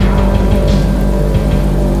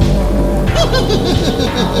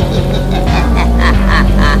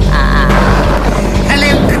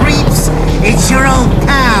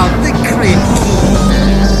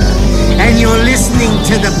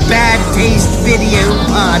Video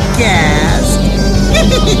Podcast.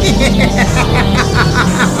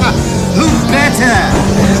 Who better?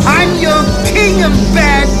 I'm your king of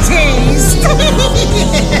bad taste.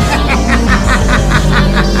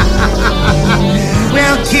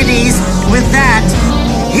 Well, kiddies, with that,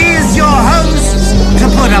 here's your host to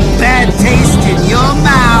put a bad taste in your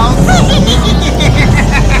mouth.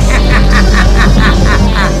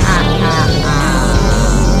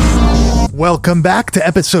 Welcome back to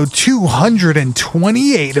episode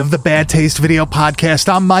 228 of the Bad Taste Video Podcast.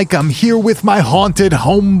 I'm Mike. I'm here with my haunted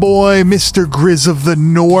homeboy, Mr. Grizz of the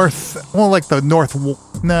North. Well, like the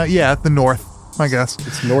North. No, yeah, the North, I guess.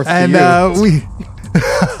 It's north and to you. we.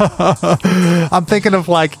 I'm thinking of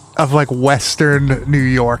like Western New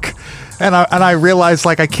York, and I realize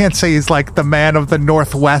like I can't say he's like the man of the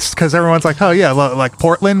Northwest because everyone's like, oh yeah, like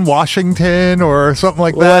Portland, Washington, or something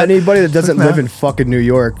like that. Anybody that doesn't live in fucking New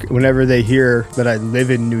York, whenever they hear that I live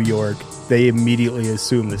in New York, they immediately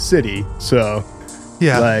assume the city. So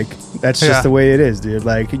yeah, like that's just the way it is, dude.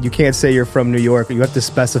 Like you can't say you're from New York. You have to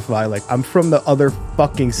specify like I'm from the other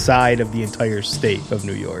fucking side of the entire state of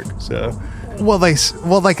New York. So. Well,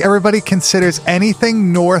 like everybody considers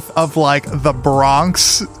anything north of like the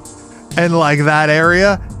Bronx and like that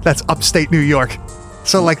area, that's upstate New York.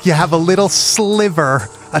 So like you have a little sliver,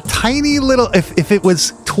 a tiny little, if it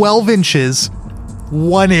was 12 inches,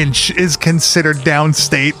 1 inch is considered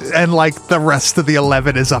downstate and like the rest of the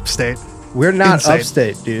 11 is upstate. We're not Insane.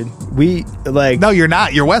 upstate, dude. We like No, you're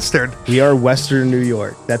not. You're Western. We are Western New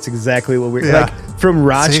York. That's exactly what we're Yeah. like. From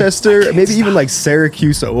Rochester, See? maybe even like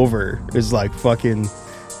Syracuse over is like fucking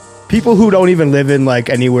people who don't even live in like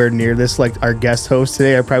anywhere near this. Like our guest host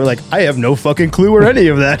today are probably like, I have no fucking clue where any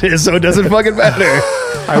of that is, so it doesn't fucking matter.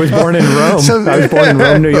 I was born in Rome. I was born in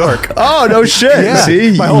Rome, New York. Oh no shit! Yeah.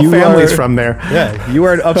 See, My whole you family's are- from there. Yeah, you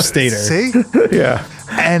are an upstater. See? Yeah.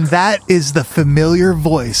 And that is the familiar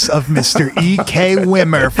voice of Mr. E.K.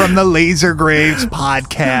 Wimmer from the Laser Graves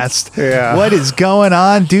podcast. Yeah. What is going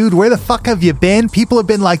on, dude? Where the fuck have you been? People have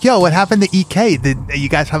been like, yo, what happened to E.K.? Did you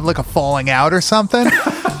guys have like a falling out or something?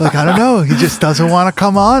 Like, I don't know. He just doesn't want to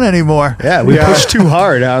come on anymore. Yeah, we pushed too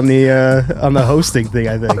hard on the hosting thing.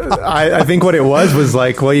 I think. I think what it was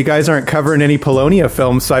like, well, you guys aren't covering any Polonia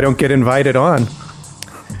films, so I don't get invited on.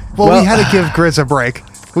 Well, we had to give Grizz a break.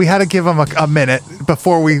 We had to give him a minute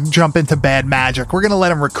before we jump into Bad Magic. We're going to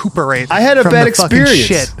let him recuperate. I had a from bad the fucking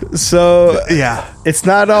experience, shit. so Yeah. it's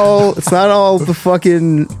not all the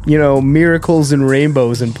fucking miracles and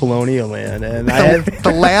rainbows in Polonia land, and I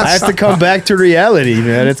have to come back to reality,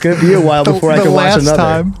 man. It's gonna be a while before I can watch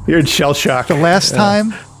another. You're shell shocked. The last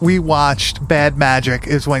time we watched Bad Magic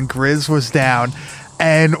is when Grizz was down,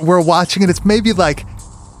 and we're watching it. It's maybe like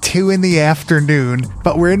 2 PM,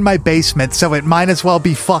 but we're in my basement, so it might as well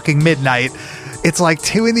be fucking midnight. It's like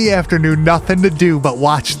 2 PM, nothing to do but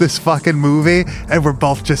watch this fucking movie, and we're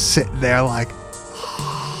both just sitting there like.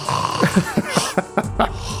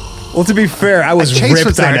 Well, to be fair, I was Chase ripped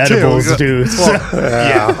was on there, too. edibles, dude. So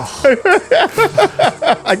Yeah.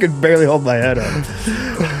 I could barely hold my head up.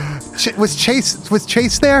 Was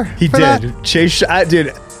Chase there? He for did. that? Chase,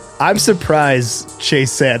 I'm surprised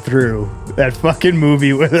Chase sat through that fucking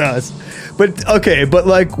movie with us. But okay, but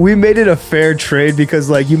like we made it a fair trade because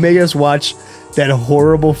like you made us watch that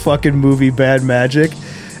horrible fucking movie Bad Magic,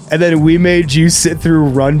 and then we made you sit through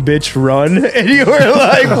Run Bitch Run, and you were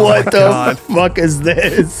like, "What the God. fuck is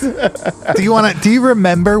this?" Do you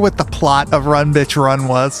remember what the plot of Run Bitch Run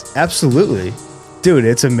was? Absolutely, dude,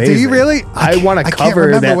 it's amazing. Do you really? I want to can't cover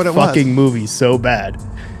remember that what it was. fucking movie so bad.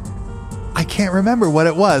 I can't remember what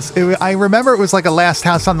it was. I remember it was like a Last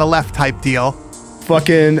House on the Left type deal.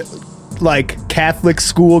 Fucking like Catholic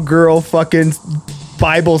school girl, fucking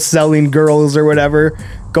Bible selling girls or whatever,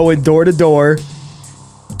 going door to door,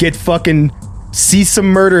 see some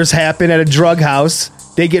murders happen at a drug house.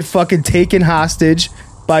 They get fucking taken hostage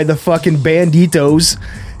by the fucking banditos.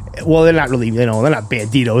 Well, they're not really, they're not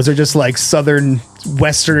banditos. They're just like southern,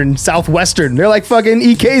 western, southwestern. They're like fucking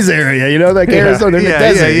EK's area, like Arizona in the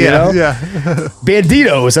desert, yeah.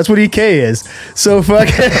 Banditos, that's what EK is. So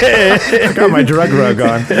fucking I got my drug rug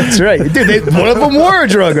on. That's right. Dude, one of them wore a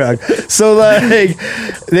drug rug. So like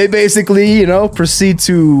they basically, proceed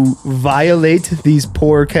to violate these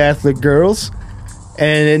poor Catholic girls.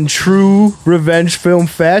 And in true revenge film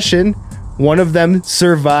fashion, one of them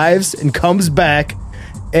survives and comes back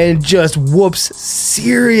and just whoops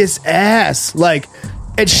serious ass. Like,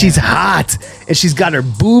 and she's hot, and she's got her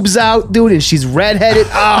boobs out, dude, and she's redheaded.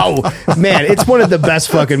 Oh, man, it's one of the best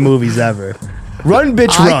fucking movies ever. Run,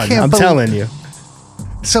 bitch, run. I'm telling you.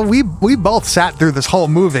 So we both sat through this whole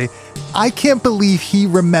movie. I can't believe he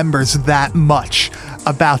remembers that much.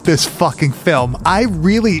 about this fucking film. I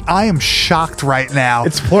am shocked right now.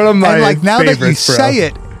 It's one of my and like now that you favorites, bro. say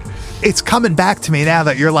it, it's coming back to me now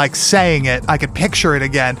that you're like saying it. I can picture it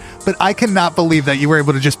again, but I cannot believe that you were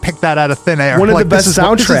able to just pick that out of thin air. One of Like, the best this is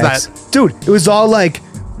what- this is soundtracks. that. Dude, it was all like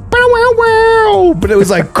bow, wow, wow, but it was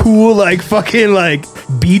like cool, like fucking like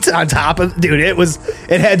beats on top of dude,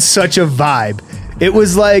 it had such a vibe. It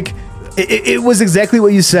was like it was exactly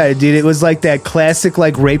what you said, dude. It was like that classic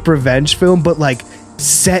like rape revenge film, but like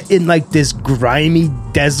set in like this grimy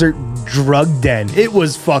desert drug den. It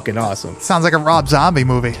was fucking awesome. Sounds like a Rob Zombie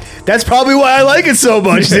movie. That's probably why I like it so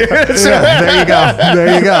much, dude. Yeah, there you go.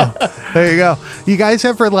 There you go. There you go. You guys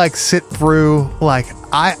ever like sit through like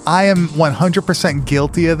I am 100%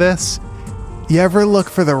 guilty of this. You ever look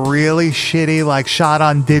for the really shitty like shot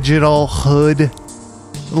on digital hood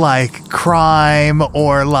like crime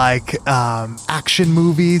or like action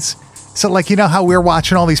movies? So like, you know how we're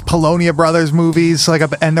watching all these Polonia Brothers movies, like,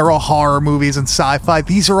 and they're all horror movies and sci-fi.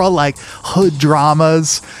 These are all like hood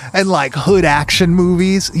dramas and like hood action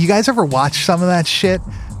movies. You guys ever watch some of that shit?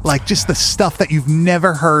 Like just the stuff that you've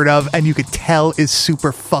never heard of and you could tell is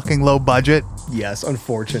super fucking low budget. Yes,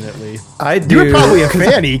 unfortunately. I do. You're probably a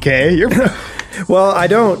fan, EK. You're Well, I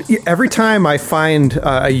don't. Every time I find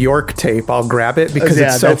a York tape, I'll grab it because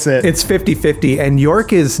Yeah, that's it. it's 50-50. And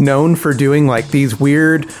York is known for doing like these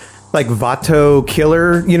weird, like Vato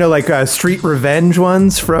killer, like street revenge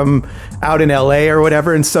ones from out in LA or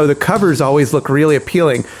whatever. And so the covers always look really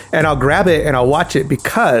appealing. And I'll grab it and I'll watch it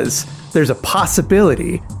because there's a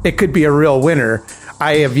possibility it could be a real winner.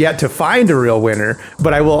 I have yet to find a real winner,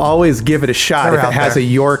 but I will always give it a shot They're if it out has there. a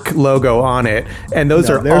York logo on it. And those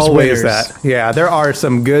are there's always winners. that. Yeah, there are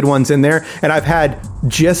some good ones in there. And I've had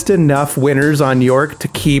just enough winners on York to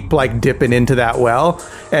keep like dipping into that well.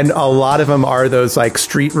 And a lot of them are those like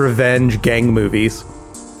street revenge gang movies.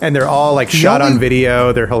 And they're all like shot on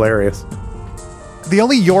video. They're hilarious. The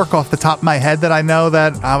only York off the top of my head that I know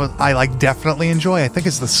that I like definitely enjoy, I think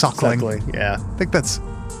is The Suckling. yeah. I think that's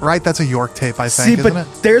right. That's a York tape, I See, think, but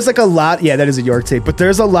isn't it? there's like a lot. Yeah, that is a York tape. But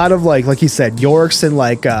there's a lot of like you said, Yorks and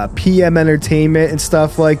like PM Entertainment and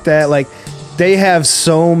stuff like that. Like they have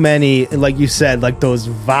so many, like you said, like those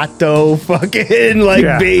Vato fucking like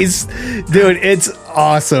Yeah. bass, dude. It's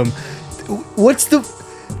awesome.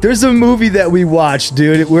 There's a movie that we watched,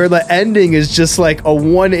 dude, where the ending is just like a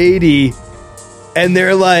 180, and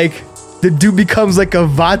they're like the dude becomes like a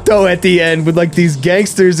Vato at the end with like these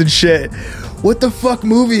gangsters and shit. What the fuck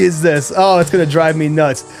movie is this? Oh, it's gonna drive me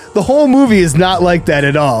nuts. The whole movie is not like that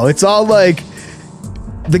at all. It's all like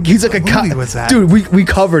he's like What movie was that? dude. We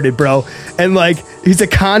covered it, bro. And like he's a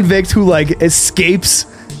convict who like escapes,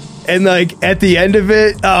 and like at the end of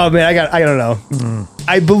it, oh man, I don't know.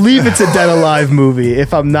 I believe it's a Dead Alive movie,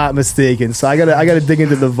 if I'm not mistaken. So I gotta dig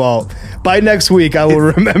into the vault. By next week, I will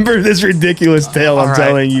remember this ridiculous tale I'm All right.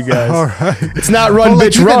 telling you guys. All right. It's not Run, Well, like,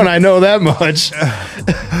 Bitch, you Run. can- I know that much.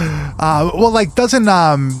 Well, like doesn't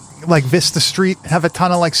like Vista Street have a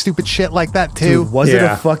ton of like stupid shit like that too? Dude, was it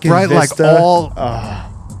Yeah. a fucking Right, Vista? like all.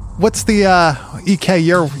 What's the EK?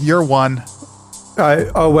 Your one.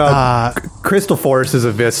 Crystal Forest is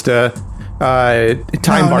a Vista.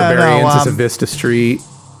 Time No, Barbarians is a um, Vista Street.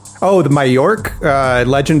 Oh, my York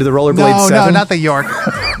Legend of the Rollerblade No, 7. not the York.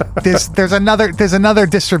 there's another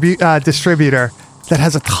distributor that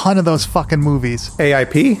has a ton of those fucking movies.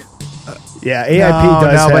 AIP, Yeah, AIP No,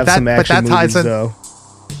 does but have that- some but action that ties movies, in- though.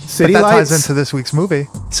 City But that Lights. ties into this week's movie,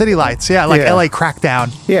 City Lights. Yeah, like Yeah. LA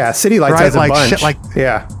Crackdown. Yeah, City Lights Right, has a like bunch. shit like-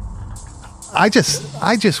 yeah, I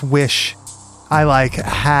just wish I like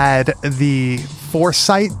had the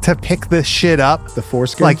foresight to pick this shit up. The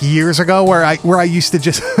foreskin? like years ago, where I used to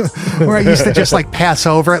just like pass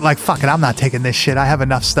over it. Like fuck it, I'm not taking this shit. I have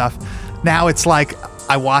enough stuff. Now it's like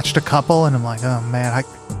I watched a couple and I'm like, oh man, I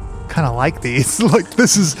kind of like these. Like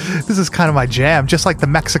this is kind of my jam. Just like the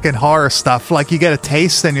Mexican horror stuff. Like you get a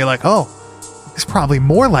taste and you're like, oh, there's probably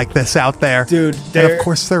more like this out there, Dude, And there- of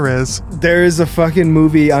course there is. There is a fucking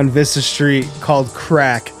movie on Vista Street called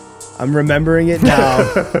Crack. I'm remembering it now.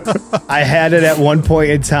 I had it at one point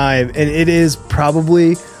in time, and it is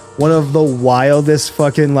probably one of the wildest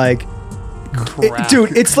fucking like,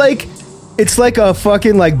 dude. It's like a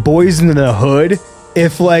fucking like Boys in the Hood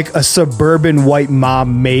if like a suburban white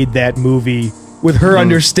mom made that movie with her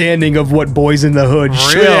understanding of what Boys in the Hood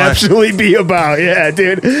should Really? actually be about. Yeah,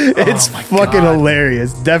 dude, it's my fucking God.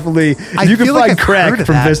 hilarious. Definitely, I you can feel like find I've Crack heard of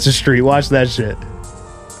from that. Vista Street. Watch that shit.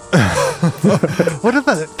 What are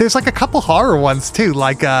there's like a couple horror ones too,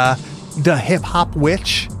 like the Hip Hop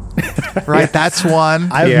Witch, right? That's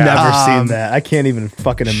one. I've Yeah. never seen that. I can't even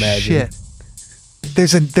fucking imagine. Shit.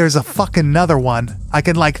 There's a fucking another one. I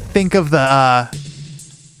can like think of the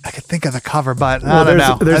I could think of the cover, but Well, I don't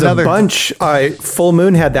know. there's a bunch. Full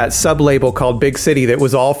Moon had that sub-label called Big City that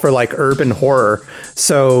was all for like urban horror.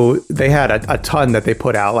 So they had a ton that they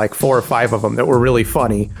put out, like 4 or 5 of them that were really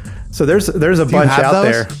funny. So there's a bunch out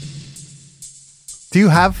there. Do you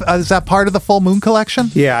have, is that part of the Full Moon collection?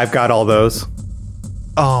 Yeah, I've got all those.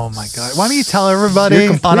 Oh my God. Why don't you tell everybody You're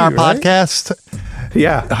complete, on our right? podcast?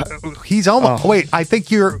 Yeah. He's almost, wait, I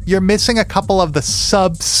think you're missing a couple of the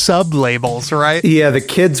sub labels, right? Yeah, the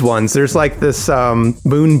kids ones. There's like this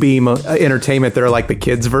Moonbeam Entertainment. They're like the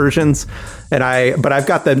kids versions, but I've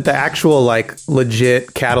got the actual like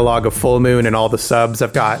legit catalog of Full Moon and all the subs.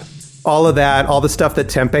 I've got all of that, all the stuff that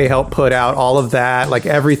Tempe helped put out, all of that, like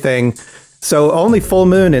everything. So only Full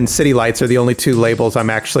Moon and City Lights are the only 2 labels I'm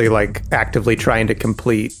actually like actively trying to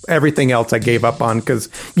complete. Everything else I gave up on because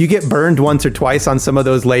you get burned once or twice on some of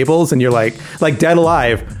those labels and you're like Dead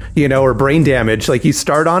Alive, or Brain Damage. Like you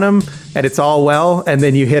start on them and it's all well, and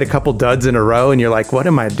then you hit a couple duds in a row and you're like, what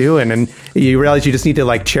am I doing? And you realize you just need to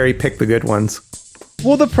like cherry pick the good ones.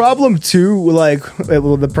 Well, the problem too,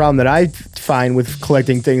 the problem that I find with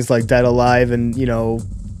collecting things like Dead Alive and,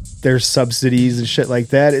 there's subsidies and shit like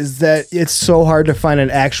that, is that it's so hard to find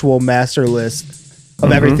an actual master list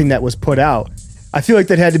of everything that was put out. I feel like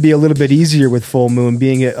that had to be a little bit easier with Full Moon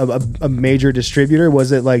being a major distributor.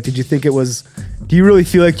 Was it like, do you really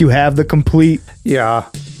feel like you have the complete? Yeah,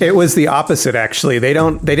 it was the opposite actually. They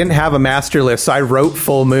didn't have a master list. So I wrote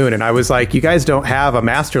Full Moon and I was like, you guys don't have a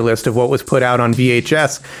master list of what was put out on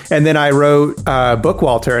VHS. And then I wrote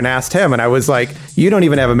Bookwalter and asked him, and I was like, you don't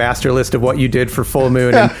even have a master list of what you did for Full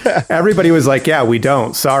Moon. And everybody was like, yeah, we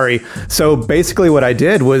don't, sorry. So basically what I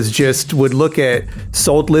did was just would look at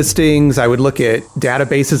sold listings. I would look at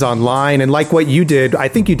databases online, and like what you did, I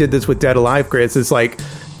think you did this with Dead Alive, Grizz, is like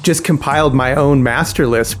just compiled my own master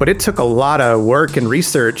list, but it took a lot of work and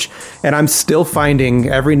research, and I'm still finding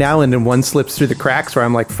every now and then one slips through the cracks where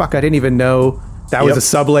I'm like, fuck, I didn't even know that was a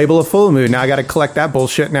sub-label of Full Moon. Now I got to collect that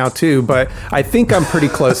bullshit now too, but I think I'm pretty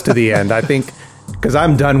close to the end. I think, because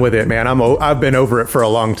I'm done with it, man. I've been over it for a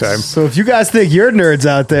long time. So if you guys think you're nerds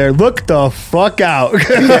out there, look the fuck out. It's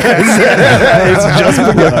just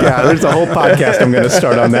yeah, there's a whole podcast I'm going to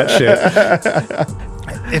start on that shit.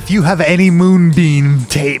 If you have any Moonbeam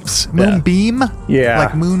tapes, Moonbeam? Yeah.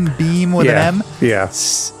 Like Moonbeam with an M? Yeah.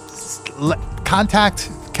 Contact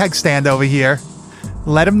Keg Stand over here.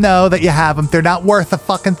 Let them know that you have them. They're not worth a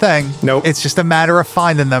fucking thing. Nope. It's just a matter of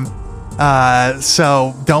finding them.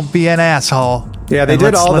 So don't be an asshole. Yeah, they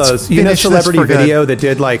did all those. Celebrity Video that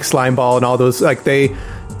did like Slimeball and all those. Like they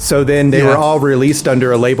were all released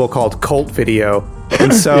under a label called Cult Video.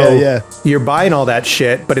 And so you're buying all that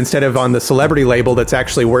shit, but instead of on the celebrity label that's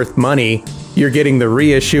actually worth money, you're getting the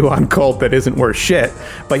reissue on Cult that isn't worth shit.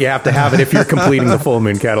 But you have to have it if you're completing the Full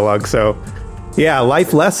Moon catalog. So yeah,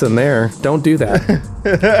 life lesson there. Don't do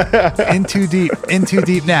that. In too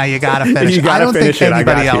deep now. You gotta finish. You gotta finish it. I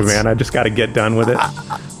got else, you, man. I just gotta get done with it.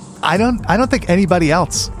 I don't think anybody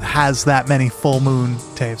else has that many Full Moon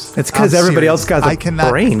tapes. It's because everybody else got a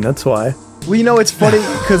brain. That's why. Well, it's funny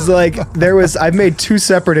because I've made 2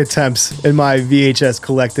 separate attempts in my VHS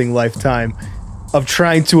collecting lifetime of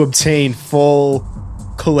trying to obtain full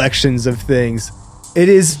collections of things. It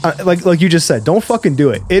is like you just said, don't fucking do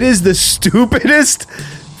it. It is the stupidest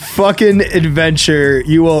fucking adventure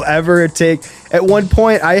you will ever take. At one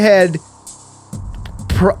point, I had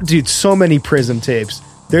so many Prism tapes.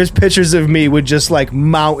 There's pictures of me with just like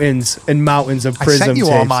mountains and mountains of Prism tapes. I sent you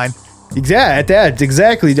all mine.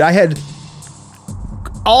 Exactly. I had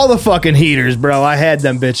all the fucking heaters, bro. I had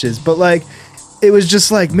them bitches. But it was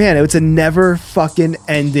just like, man, it's a never fucking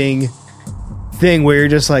ending thing where you're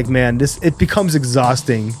just like, man, it becomes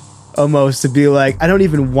exhausting almost to be like, I don't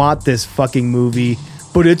even want this fucking movie,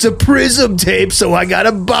 but it's a Prism tape, so I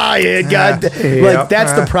gotta buy it.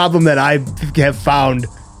 That's the problem that I have found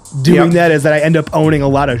doing that, is that I end up owning a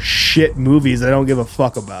lot of shit movies that I don't give a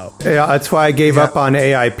fuck about. Yeah, that's why I gave up on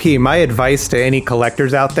AIP. My advice to any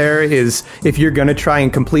collectors out there is, if you're going to try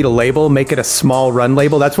and complete a label, make it a small run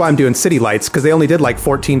label. That's why I'm doing City Lights, because they only did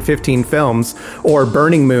 14, 15 films, or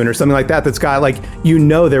Burning Moon or something like that. That's got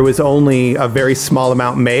there was only a very small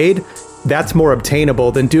amount made. That's more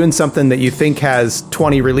obtainable than doing something that you think has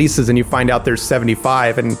 20 releases and you find out there's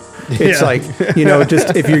 75. And it's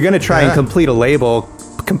just if you're going to try and complete a label,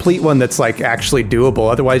 complete one that's actually doable.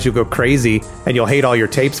 Otherwise you'll go crazy and you'll hate all your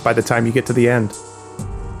tapes by the time you get to the end.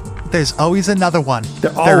 There's always another one.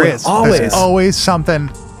 There is always something.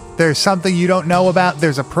 there's something you don't know about,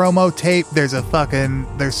 there's a promo tape, there's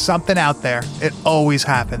something out there. It always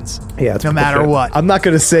happens. Yeah, it's no matter bullshit. what. I'm not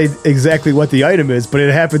going to say exactly what the item is, but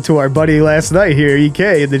it happened to our buddy last night here,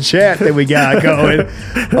 EK, in the chat that we got going.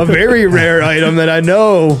 A very rare item that I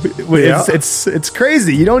know. It's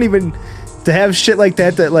crazy. You don't even, to have shit like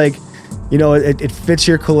that like, you know, it fits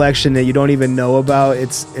your collection that you don't even know about.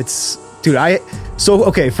 It's dude,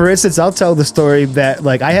 okay, for instance, I'll tell the story that,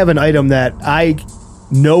 like, I have an item that I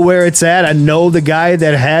know where it's at. I know the guy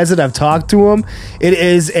that has it. I've talked to him. It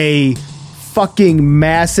is a fucking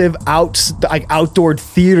massive outdoor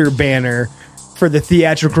theater banner for the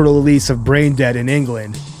theatrical release of Brain Dead in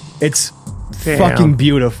England. It's fucking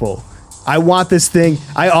beautiful. I want this thing.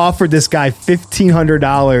 I offered this guy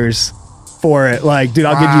 $1,500 for it. Like, dude,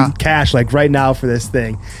 I'll give you cash, like, right now for this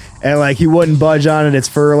thing. And, like, he wouldn't budge on it. It's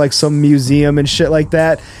for, like, some museum and shit like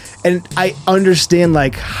that. And I understand,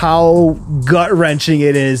 like, how gut-wrenching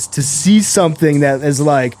it is to see something that is,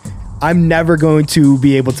 like, I'm never going to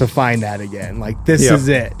be able to find that again. Like, this is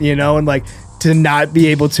it, you know? And, like, to not be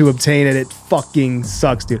able to obtain it, it fucking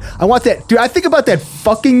sucks, dude. I want that. Dude, I think about that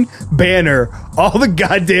fucking banner all the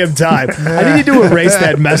goddamn time. I need to erase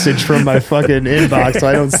that message from my fucking inbox so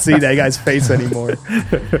I don't see that guy's face anymore.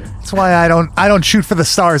 That's why I don't shoot for the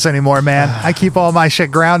stars anymore, man. I keep all my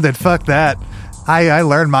shit grounded. Fuck that. I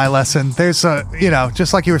learned my lesson. There's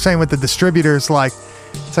just like you were saying with the distributors, like,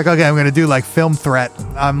 it's like, okay, I'm going to do like Film Threat.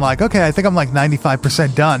 I'm like, okay, I think I'm like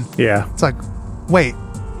 95% done. Yeah. It's like, wait,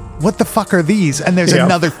 what the fuck are these? And there's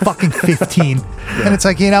another fucking 15. And it's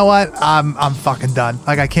like, you know what? I'm fucking done.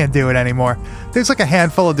 Like, I can't do it anymore. There's like a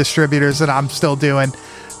handful of distributors that I'm still doing,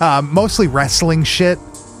 mostly wrestling shit,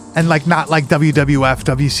 and like not like WWF,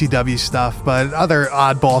 WCW stuff, but other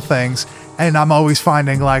oddball things. And I'm always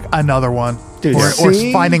finding like another one. Dude, or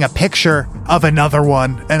finding a picture of another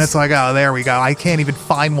one. And it's like, oh, there we go. I can't even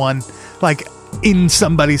find one like in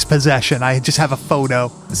somebody's possession. I just have a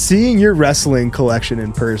photo. Seeing your wrestling collection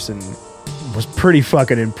in person was pretty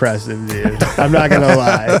fucking impressive, dude. I'm not gonna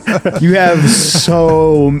lie. You have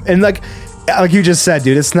and like you just said,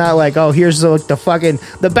 dude, it's not like, oh, here's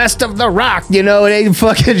the best of the Rock, you know? It ain't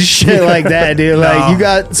fucking shit like that, dude. Like, you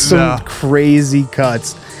got some crazy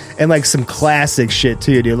cuts and like some classic shit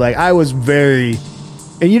too, dude. Like, I was very.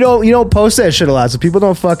 And you don't post that shit a lot, so people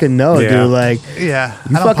don't fucking know, dude. Like, I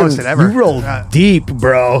don't post it ever. You roll deep,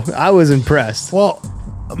 bro. I was impressed. Well,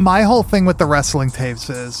 my whole thing with the wrestling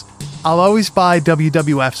tapes is I'll always buy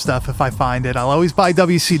WWF stuff if I find it. I'll always buy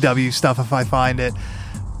WCW stuff if I find it.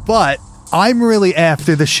 But I'm really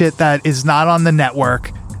after the shit that is not on the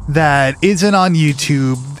network, that isn't on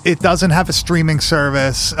YouTube. It doesn't have a streaming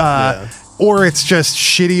service. Or it's just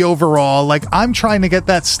shitty overall. Like, I'm trying to get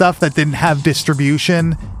that stuff that didn't have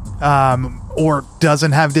distribution, or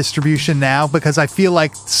doesn't have distribution now, because I feel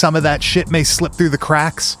like some of that shit may slip through the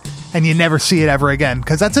cracks and you never see it ever again.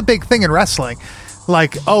 Because that's a big thing in wrestling.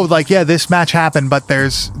 Like, this match happened, but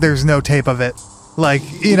there's no tape of it. Like,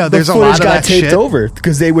 you know, there's a lot of that shit. The footage got taped over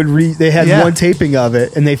because they had one taping of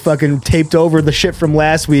it, and they fucking taped over the shit from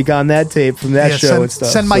last week on that tape from that show and stuff.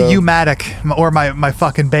 Send my U-Matic or my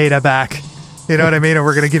fucking Beta back. You know what I mean? And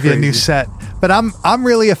we're going to give you a new set. But I'm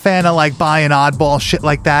really a fan of like buying oddball shit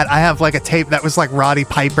like that. I have like a tape that was like Roddy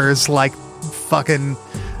Piper's like fucking,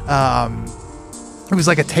 it was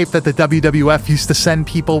like a tape that the WWF used to send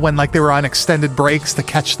people when like they were on extended breaks to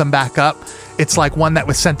catch them back up. It's like one that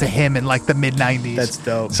was sent to him in like the mid 90s. That's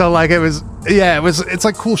dope. So like it's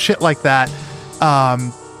like cool shit like that. I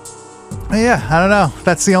don't know.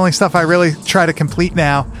 That's the only stuff I really try to complete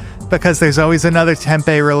now, because there's always another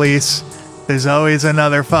Tempe release. There's always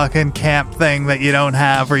another fucking camp thing that you don't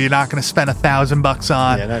have, or you're not going to spend $1,000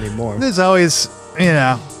 on. Yeah, not anymore. There's always,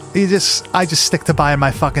 I just stick to buying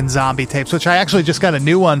my fucking zombie tapes, which I actually just got a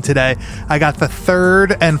new one today. I got the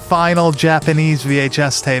third and final Japanese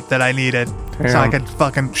VHS tape that I needed. Damn. So I could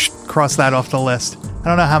fucking cross that off the list. I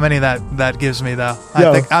don't know how many that gives me, though.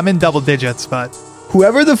 I think I'm in double digits, but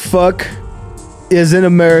whoever the fuck is in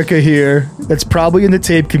America here, that's probably in the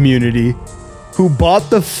tape community, who bought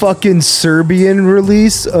the fucking Serbian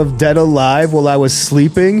release of Dead Alive while I was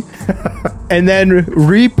sleeping and then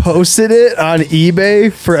reposted it on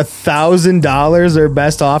eBay for $1,000, their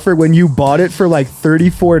best offer, when you bought it for like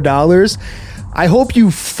 $34. I hope you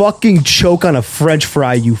fucking choke on a French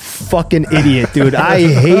fry, you fucking idiot, dude. I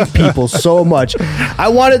hate people so much. I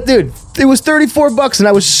wanted, dude, it was $34 and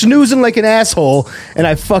I was snoozing like an asshole and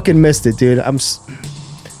I fucking missed it, dude.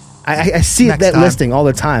 I see that listing all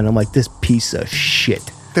the time. I'm like, this piece of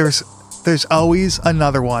shit. there's there's always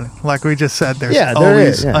another one. Like we just said, there's There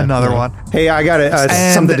always is, yeah. another one. Hey, I got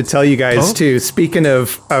And- something to tell you guys Oh. too. Speaking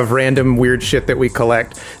of random weird shit that we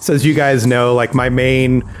collect, so as you guys know, like my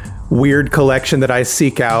main weird collection that I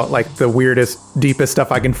seek out, like the weirdest, deepest stuff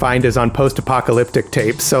I can find is on post-apocalyptic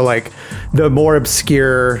tapes. So like the more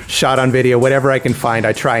obscure shot on video, whatever I can find,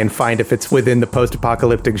 I try and find if it's within the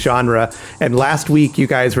post-apocalyptic genre. And last week you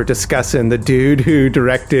guys were discussing the dude who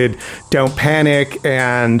directed Don't Panic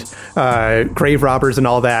and Grave Robbers and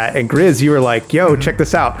all that. And Grizz, you were like, yo, check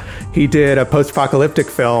this out. He did a post-apocalyptic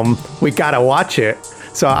film. We gotta watch it.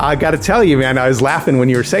 So I got to tell you, man, I was laughing when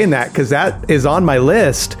you were saying that because that is on my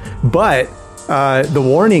list. But the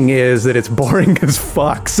warning is that it's boring as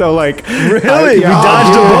fuck. So like, Really? You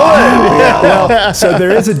dodged a bullet. Yeah, well, so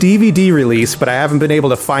there is a DVD release, but I haven't been able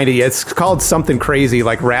to find it yet. It's called something crazy,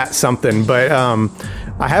 like Rat something. But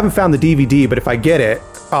I haven't found the DVD. But if I get it,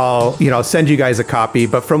 I'll send you guys a copy.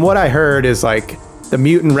 But from what I heard is like, the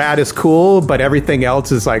mutant rat is cool, but everything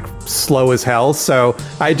else is like slow as hell. So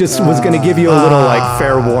I just was going to give you a little like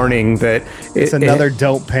fair warning that It's another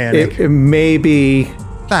Don't Panic. It may be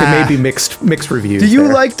mixed reviews. Do you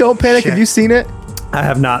there. like Don't Panic? Shit. Have you seen it? I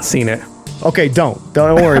have not seen it. Okay, don't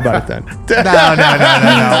worry about it then. No.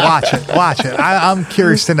 Watch it. I'm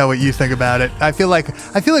curious to know what you think about it. I feel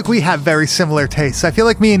like we have very similar tastes. I feel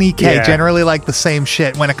like me and EK Yeah. generally like the same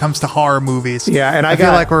shit when it comes to horror movies. Yeah, and I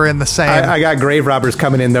feel like we're in the same. I got Grave Robbers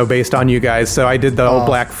coming in though, based on you guys. So I did the whole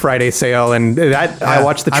Black Friday sale, and I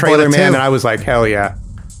watched the I bought trailer, it man, too. and I was like, hell yeah.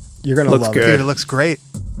 You're gonna Looks love good. it. Dude, it looks great.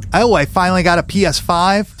 Oh, I finally got a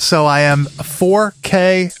PS5, so I am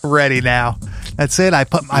 4K ready now. That's it. I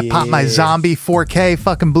popped my zombie 4K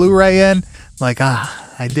fucking Blu-ray in. Like,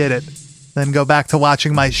 I did it. Then go back to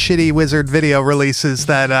watching my shitty Wizard video releases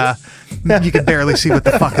that you can barely see what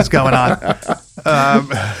the fuck is going on.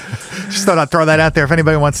 Just thought I'd throw that out there if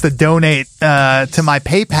anybody wants to donate to my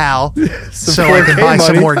PayPal so I can 4K buy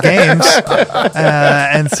some money. more games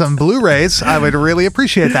and some Blu-rays. I would really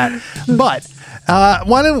appreciate that. But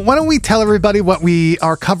why don't we tell everybody what we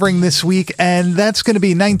are covering this week? And that's going to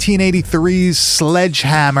be 1983's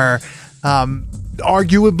Sledgehammer.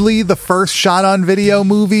 Arguably the first shot on video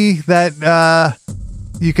movie that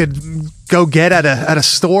you could go get at a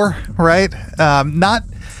store, right? Not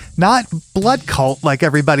Blood Cult like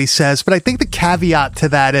everybody says, but I think the caveat to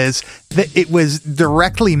that is that it was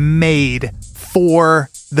directly made for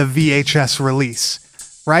the VHS release,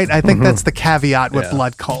 right? I think that's the caveat with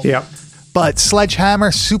Blood Cult. Yep. But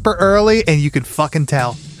Sledgehammer, super early, and you could fucking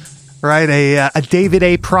tell, right? A David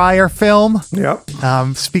A. Pryor film. Yep.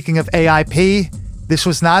 Speaking of AIP, this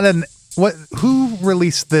was not who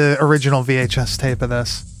released the original VHS tape of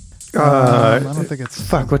this? I don't think it's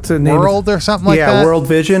What's the name? World or something like that. Yeah, World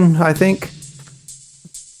Vision, I think.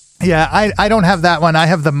 Yeah, I don't have that one. I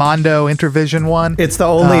have the Mondo Intervision one. It's the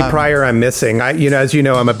only Pryor I'm missing. As you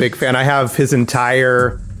know, I'm a big fan. I have his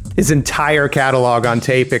entire catalog on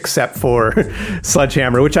tape except for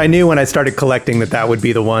Sledgehammer, which I knew when I started collecting that would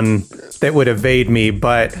be the one that would evade me.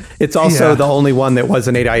 But it's also the only one that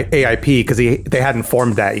wasn't AIP because they hadn't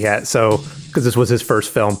formed that yet. So because this was his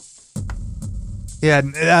first film.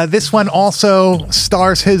 Yeah, this one also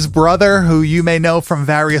stars his brother, who you may know from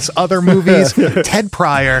various other movies, Ted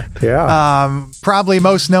Pryor. Yeah. Probably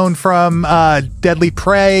most known from Deadly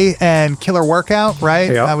Prey and Killer Workout,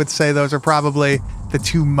 right? Yeah. I would say those are probably the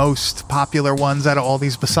two most popular ones out of all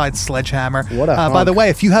these besides Sledgehammer. What a by hunk. the way,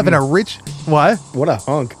 if you have an original... What? What a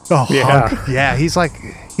hunk. Oh, Yeah. hunk. Yeah, he's a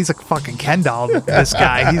fucking Ken doll, this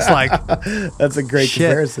guy. He's like... That's a great Shit.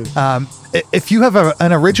 comparison. If you have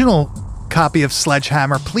an original copy of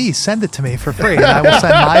Sledgehammer, please send it to me for free, and I will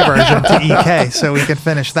send my version to EK so we can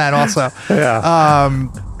finish that also.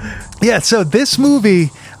 Yeah. So this movie,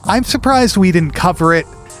 I'm surprised we didn't cover it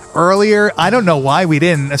earlier. I don't know why we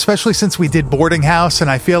didn't, especially since we did Boarding House, and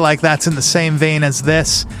I feel like that's in the same vein as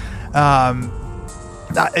this.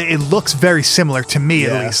 It looks very similar to me,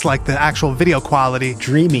 at least, like the actual video quality.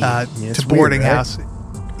 Dreamy. To It's Boarding weird, right? House.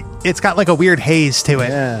 It's got like a weird haze to it.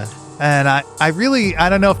 Yeah. And I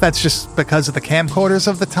don't know if that's just because of the camcorders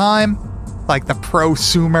of the time, like the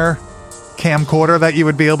prosumer camcorder that you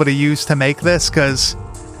would be able to use to make this, because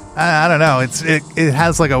I don't know, it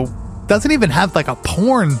has like doesn't even have like a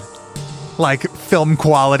porn like film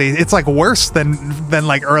quality. It's like worse than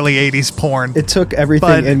like early 80s porn. It took everything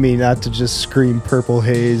But- in me not to just scream Purple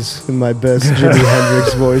Haze in my best Jimi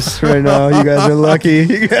Hendrix voice right now. You guys are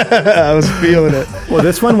lucky. I was feeling it. Well,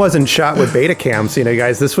 this one wasn't shot with Betacams,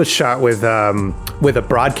 guys. This was shot with a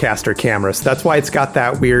broadcaster camera, so that's why it's got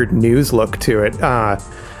that weird news look to it.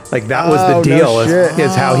 Like that was the Oh, no deal, shit.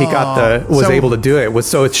 is how he got was So- able to do it.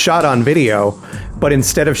 So it's shot on video, but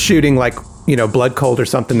instead of shooting like, Blood Cold or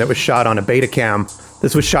something that was shot on a Betacam,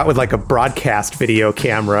 this was shot with like a broadcast video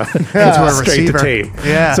camera Into a straight to receiver. tape.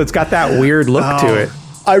 Yeah. So it's got that weird look to it.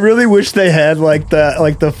 I really wish they had like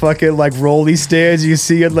the fucking like rolly stands you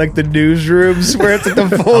see in like the newsrooms where it's like the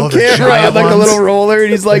full Oh, the camera giant on like a ones. little roller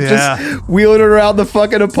and he's like Yeah. just wheeling around the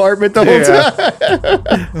fucking apartment the whole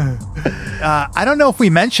time. I don't know if we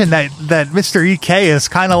mentioned that Mr. EK is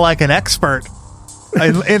kind of like an expert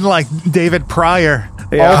in like David Pryor.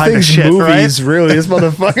 All kind of things shit, movies, right? really. This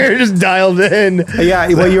motherfucker just dialed in. Yeah,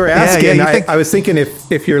 well, you were asking. you think- I was thinking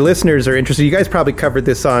if your listeners are interested, you guys probably covered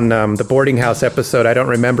this on the boarding house episode. I don't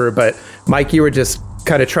remember, but Mike, you were just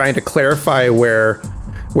kind of trying to clarify where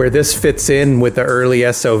this fits in with the early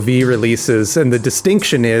SOV releases, and the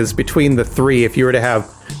distinction is between the three. If you were to have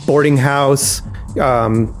boarding house,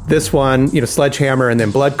 this one, Sledgehammer, and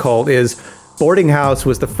then Blood Cult, is Boarding House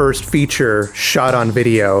was the first feature shot on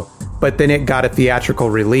video, but then it got a theatrical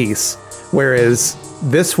release. Whereas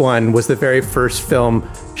this one was the very first film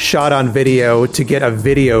shot on video to get a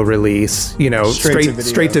video release,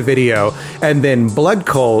 straight to video. And then Blood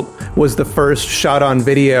Cult was the first shot on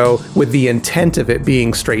video with the intent of it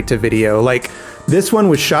being straight to video. Like, this one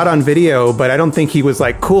was shot on video, but I don't think he was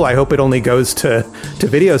like, cool, I hope it only goes to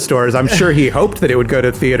video stores. I'm sure he hoped that it would go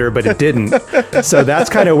to theater, but it didn't. So that's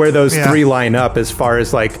kind of where those three line up as far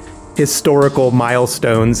as like historical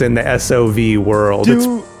milestones in the SOV world. It's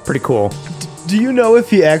pretty cool. Do you know if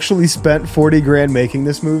he actually spent 40 grand making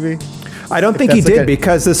this movie? I don't think he that's like did, a-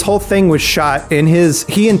 because this whole thing was shot in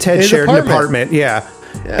he and Ted His shared apartment. an apartment. Yeah.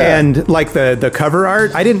 And like the cover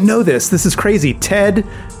art, I didn't know this. This is crazy. Ted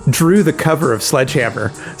drew the cover of Sledgehammer.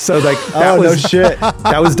 So like that Oh, no was shit.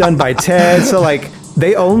 that was done by Ted. So like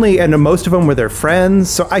they only, and most of them were their friends.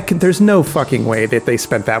 So there's no fucking way that they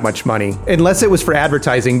spent that much money, unless it was for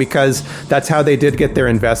advertising, because that's how they did get their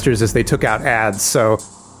investors, is they took out ads. So,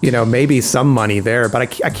 maybe some money there, but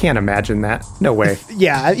I can't imagine that. No way.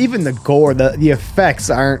 Yeah, even the gore, the effects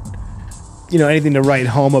aren't, anything to write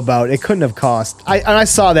home about. It couldn't have cost. I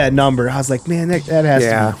saw that number. I was like, man, that has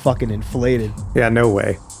to be fucking inflated. Yeah, no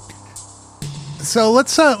way. So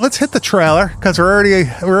let's hit the trailer, because we're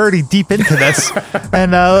already deep into this,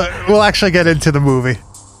 and we'll actually get into the movie.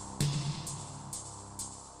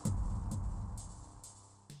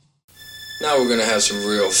 Now we're gonna have some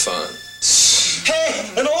real fun. Hey,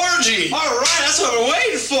 an orgy! All right, that's what we're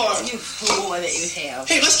waiting for. You fool that you have.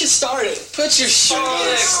 Hey, let's get started. Put your shit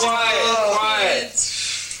on.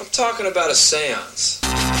 Quiet. I'm talking about a seance.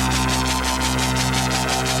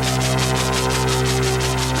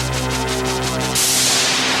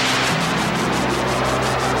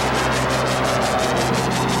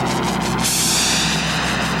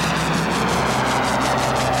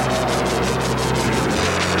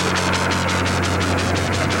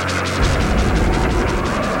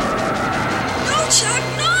 No, Chuck,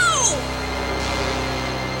 no!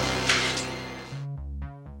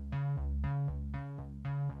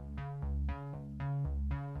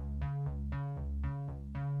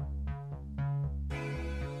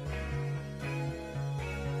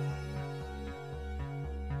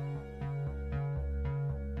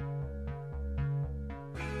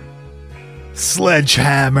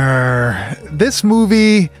 Sledgehammer. This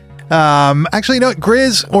movie, actually, you know what,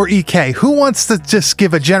 Grizz or EK, who wants to just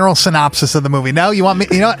give a general synopsis of the movie? No, you want me?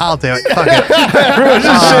 You know what? I'll do it. Fuck it. Everyone's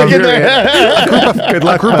just shaking their head. Good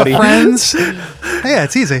luck, A group buddy. of friends. Yeah,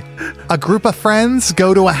 it's easy. A group of friends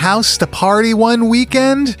go to a house to party one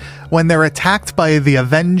weekend when they're attacked by the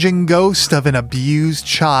avenging ghost of an abused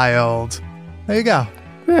child. There you go.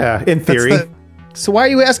 Yeah, in That's theory. the- So why are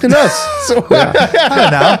you asking us? So I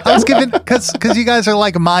don't know. I was giving because you guys are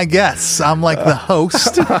like my guests. I'm like the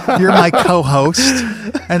host. You're my co-host,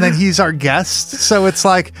 and then he's our guest. So it's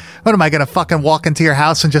like, what am I gonna fucking walk into your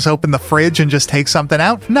house and just open the fridge and just take something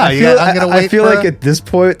out? No, I'm gonna wait. I feel for like at this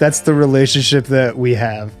point, that's the relationship that we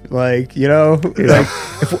have. Like, like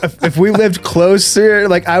if we lived closer,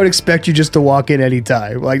 like I would expect you just to walk in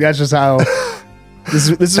anytime. Like that's just how. This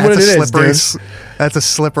is what it is, dude. That's a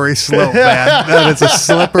slippery slope, man. That is a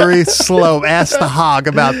slippery slope. Ask the hog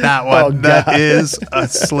about that one. Oh, That God. is a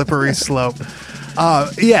slippery slope.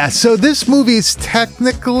 Yeah, so this movie is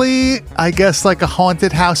technically, I guess, like a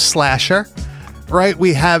haunted house slasher, right?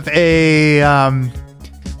 We have a,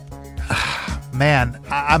 man,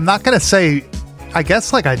 I'm not going to say, I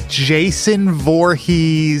guess, like a Jason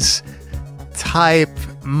Voorhees type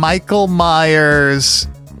Michael Myers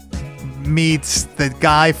meets the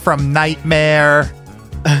guy from Nightmare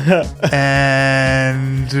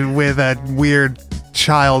and with a weird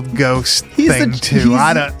child ghost He's thing the- too. he's-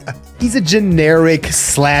 I don't. He's a generic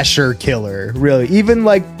slasher killer, really. Even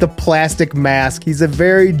like the plastic mask, he's a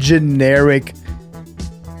very generic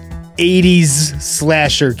 80s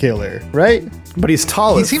slasher killer, right? But he's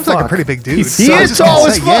tall. He as seems fuck. like a pretty big dude. He's He so is tall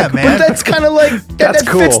as say, fuck, yeah, man. but that's kind of like That's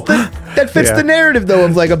that fits cool. that fits Yeah. the narrative though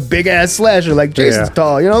of like a big ass slasher. Like Jason's Yeah.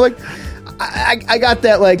 tall, like I got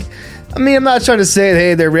that. Like, I mean, I'm not trying to say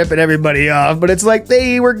hey they're ripping everybody off, but it's like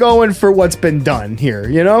they were going for what's been done here.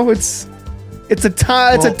 It's a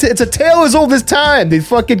time. It's a tale as old as time. These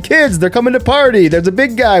fucking kids, they're coming to party. There's a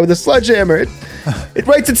big guy with a sledgehammer. It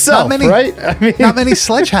writes itself, right? I mean, not many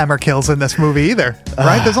sledgehammer kills in this movie either,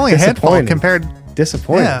 right? There's only a handful disappointing. compared.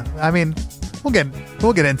 disappointing. Yeah, I mean, we'll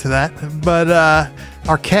get into that. But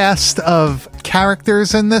our cast of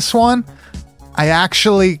characters in this one, I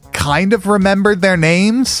actually kind of remembered their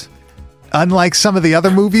names. Unlike some of the other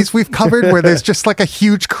movies we've covered where there's just like a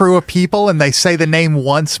huge crew of people and they say the name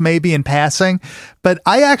once maybe in passing. But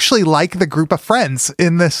I actually like the group of friends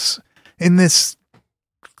in this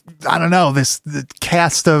I don't know, the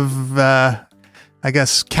cast of I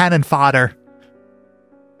guess cannon fodder.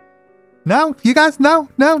 No, you guys, no,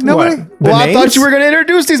 nobody. What? Well, The I thought names? you were going to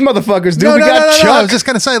introduce these motherfuckers, dude. No, We got Chuck. I was just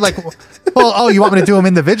gonna say, like, well, you want me to do them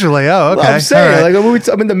individually? Oh, okay. Well, I'm saying, All right. like,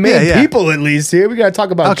 I mean, the main Yeah. people at least here. We got to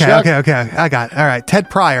talk about okay, Chuck. okay. I got it. All right.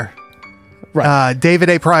 Ted Pryor, Right. David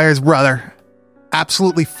A. Pryor's brother,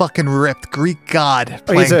 absolutely fucking ripped Greek god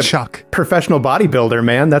playing He's a Chuck. professional bodybuilder,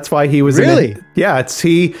 man. That's why he was Really? in it. Yeah,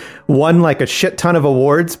 he won like a shit ton of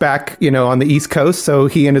awards back, on the East Coast. So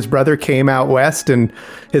he and his brother came out west, and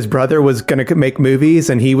his brother was going to make movies,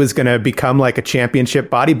 and he was going to become like a championship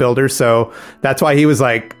bodybuilder. So that's why he was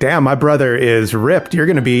like, "Damn, my brother is ripped. You're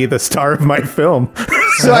going to be the star of my film."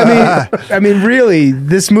 So I mean, really,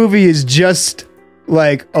 this movie is just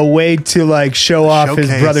like a way to like show off his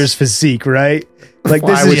Showcase. brother's physique, right? Like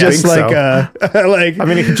Well, this I is would just think like so. like I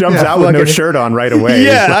mean, he jumps out with no fucking- shirt on right away.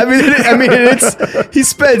 Yeah, It's I mean, it's he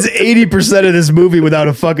spends 80% of this movie without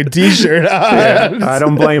a fucking t-shirt on. like, I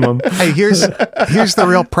don't blame him. Hey, here's the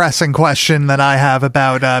real pressing question that I have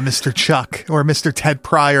about Mr. Chuck, or Mr. Ted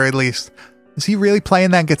Pryor at least. Is he really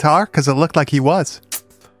playing that guitar? Because it looked like he was.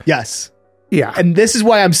 Yes, Yeah, and this is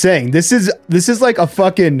why I'm saying this is like a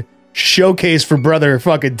fucking showcase for brother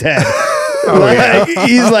fucking Ted. Like,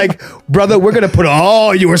 he's like, brother, we're gonna put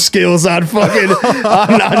all your skills on fucking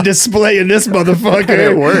on display in this motherfucker.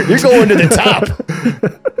 It worked. You're going to the top.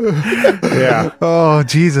 yeah. Oh,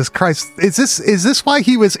 Jesus Christ. Is this why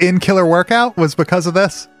he was in Killer Workout? Was because of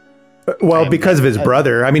this? Well, because of his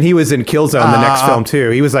brother. I mean, he was in Killzone, the next film too.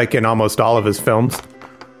 He was like in almost all of his films.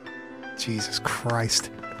 Jesus Christ.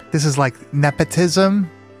 This is like nepotism,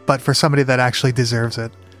 but for somebody that actually deserves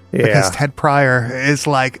it. Yeah. Because Ted Pryor is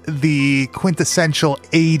like the quintessential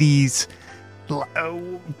 80s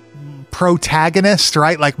protagonist,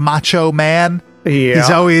 right? Like macho man.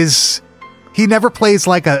 Yeah. He never plays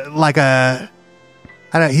like a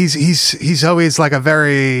I don't know, he's always like a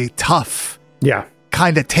very tough Yeah.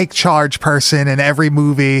 kind of take charge person in every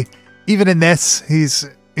movie. Even in this, he's,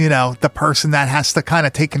 the person that has to kind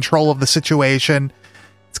of take control of the situation.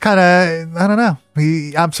 It's kind of, I don't know.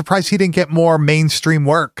 I'm surprised he didn't get more mainstream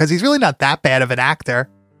work because he's really not that bad of an actor.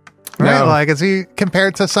 Right? No. Like, is he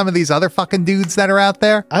compared to some of these other fucking dudes that are out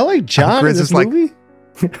there? I like John in Grizz this is like- movie.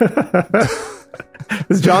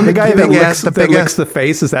 Is John the guy The that big licks, ass- the that big licks ass- the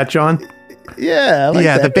face? Is that John? Yeah, I like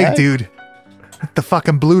yeah, that the big guy. dude. The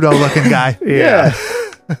fucking Bluto looking guy. Yeah.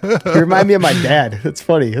 You remind me of my dad. It's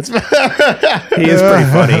funny. He is pretty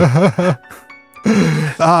funny.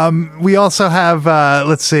 We also have,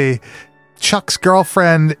 let's see, Chuck's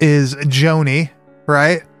girlfriend is Joni,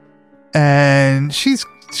 right? And she's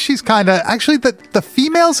kind of, actually, the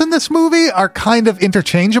females in this movie are kind of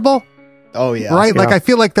interchangeable, Oh yeah. right? Like, yeah. I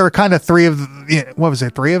feel like there are kind of three of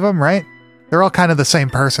them, right? They're all kind of the same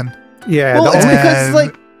person. Yeah. Well, the it's only, because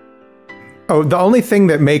like the only thing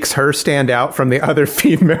that makes her stand out from the other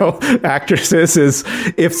female actresses is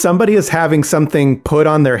if somebody is having something put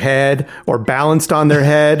on their head or balanced on their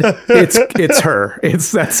head, it's her.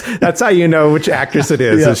 That's how you know which actress it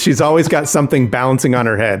is. Yeah. Is she's always got something balancing on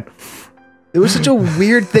her head. it was such a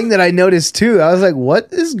weird thing that I noticed too. I was like, what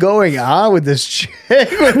is going on with this chick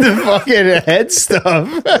with the fucking head stuff?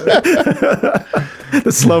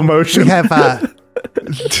 The slow motion. We have,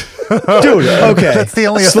 Dude, okay. that's the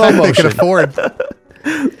only Slow effect they could motion. afford.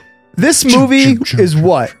 This movie is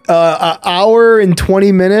what? An hour and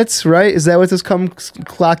 20 minutes, right? Is that what this comes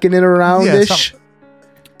clocking in around ish?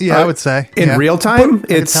 Yeah, I would say. In yeah. real time,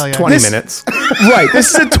 it's tell you. 20 This- minutes. Right. This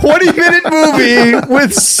is a 20-minute movie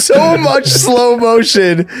with so much slow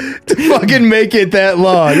motion to fucking make it that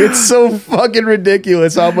long. It's so fucking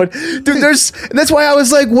ridiculous how much. Dude, and that's why I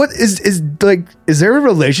was like, what is there a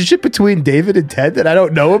relationship between David and Ted that I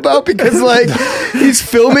don't know about? Because like he's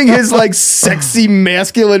filming his like sexy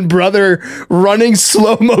masculine brother running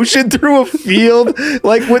slow motion through a field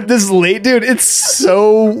like with this late dude. It's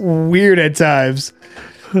so weird at times.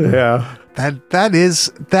 Yeah. That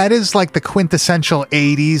is like the quintessential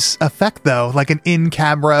 80s effect though, like an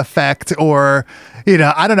in-camera effect, or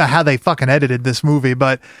I don't know how they fucking edited this movie,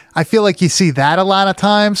 but I feel like you see that a lot of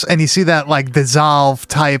times, and you see that like dissolve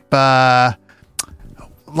type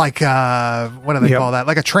what do they call that?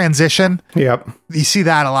 Like a transition. Yep. You see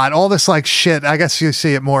that a lot. All this like shit, I guess you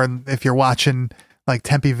see it more if you're watching like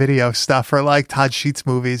Tempe Video stuff or like Todd Sheets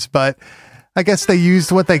movies, but I guess they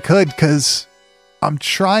used what they could, because I'm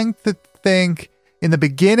trying to think, in the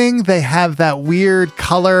beginning they have that weird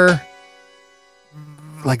color,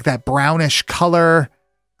 like that brownish color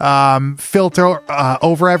filter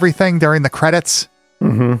over everything during the credits.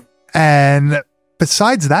 Mm-hmm. And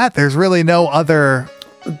besides that, there's really no other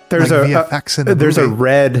There's VFX in the there's movie. a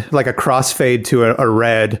red, like a crossfade to a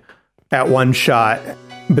red at one shot,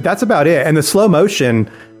 but that's about it. And the slow motion,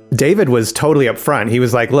 David was totally upfront. He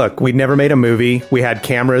was like, look, we'd never made a movie. We had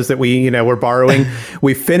cameras that we, were borrowing.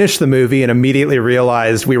 We finished the movie and immediately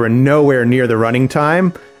realized we were nowhere near the running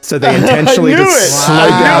time. So they intentionally just slowed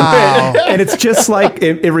down. And it's just like,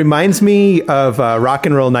 it reminds me of Rock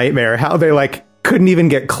and Roll Nightmare, how they like couldn't even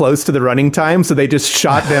get close to the running time. So they just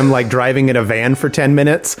shot them like driving in a van for 10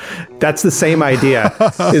 minutes. That's the same idea.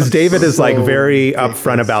 Is David is like very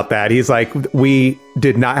upfront about that. He's like, we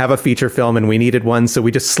did not have a feature film and we needed one. So we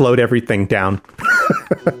just slowed everything down.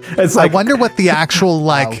 It's like, I wonder what the actual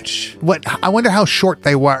like, Ouch. I wonder how short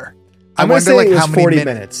they were. I I'm gonna wonder say like it was how many 40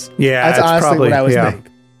 minutes. minutes. Yeah, that's it's honestly probably- what I was yeah.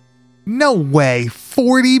 thinking. No way.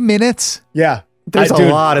 40 minutes? Yeah, there's a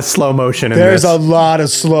dude, lot of slow motion in There's this. a lot of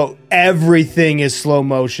slow. Everything is slow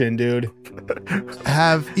motion, dude.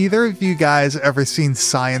 Have either of you guys ever seen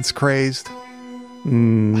Science Crazed?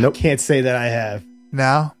 Nope. Can't say that I have.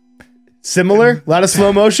 No? Similar? A lot of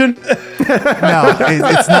slow motion? No,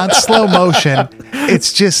 it's not slow motion.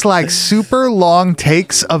 It's just like super long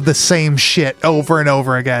takes of the same shit over and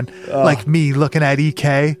over again. Like me looking at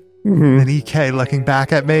EK, and EK looking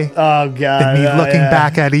back at me, Oh, God. and me looking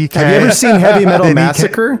back at EK. Have you ever seen Heavy Metal Then EK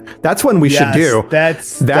Massacre? That's one we should Yes,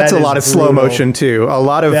 do. that a is lot of slow brutal. motion too. A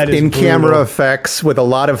lot of That is in-camera brutal. effects with a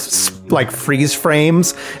lot of like freeze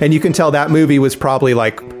frames, and you can tell that movie was probably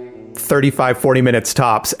like 35-40 minutes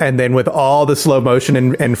tops, and then with all the slow motion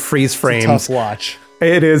and freeze frames. Tough watch.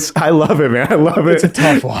 It is. I love it, man. I love it. It's a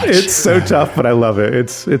tough watch. It's so tough, but I love it.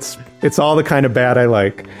 It's all the kind of bad I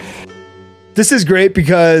like. This is great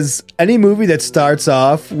because any movie that starts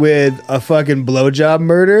off with a fucking blowjob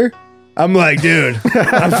murder, I'm like, dude,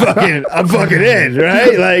 I'm fucking in,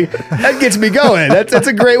 right? Like that gets me going. That's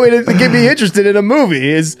a great way to get me interested in a movie,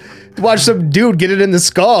 is to watch some dude get it in the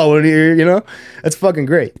skull when you're, that's fucking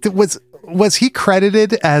great. Was he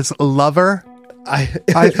credited as lover? I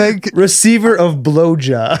think Receiver of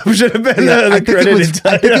blowjob should have been I the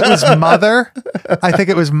think it was mother. I think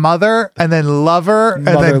it was mother, and then lover, and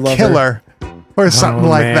Mother, then lover. killer, or something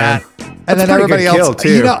like man. that. And That's then a pretty everybody good else,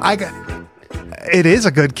 kill, too. it is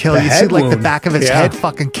a good kill. The You see head like the wound. back of his Yeah. head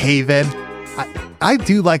fucking cave in. I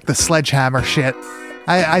do like the sledgehammer shit.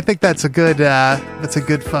 I think that's a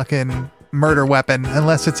good fucking murder weapon,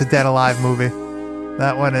 unless it's a Dead Alive movie.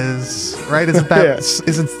 That one is right. Isn't that Yeah.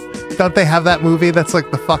 isn't? Don't they have that movie that's like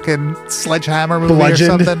the fucking sledgehammer movie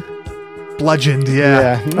Bludgeoned? or something? Bludgeoned,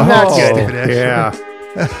 yeah. Not Oh, good.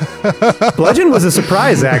 yeah. Bludgeon was a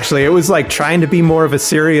surprise, actually. It was like trying to be more of a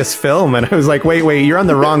serious film, and I was like, wait, you're on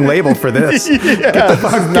the wrong label for this. Get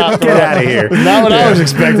out of here. Not what I was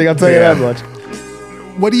expecting. I'll tell you that much.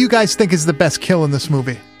 What do you guys think is the best kill in this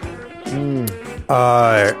movie?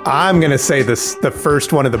 I'm gonna say the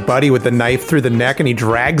first one of the buddy with the knife through the neck, and he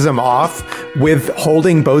drags him off with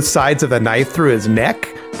holding both sides of the knife through his neck.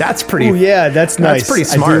 That's pretty. Oh yeah, that's nice. pretty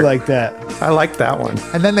I smart. do like that. I like that one.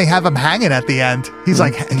 And then they have him hanging at the end. He's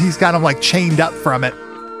like, he's got him like chained up from it.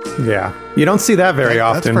 Yeah, you don't see that very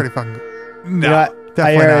That's often. pretty fucking. No, You know,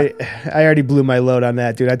 definitely I already blew my load on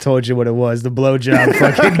that, dude. I told you what it was. The blowjob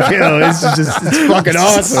fucking kill. It's fucking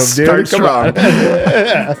awesome, dude. Start Come on.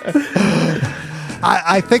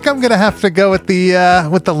 I think I'm gonna have to go with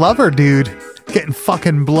the lover dude getting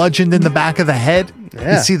fucking bludgeoned in the back of the head.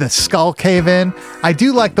 Yeah. You see the skull cave in. I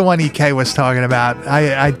do like the one EK was talking about.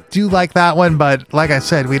 I do like that one, but like I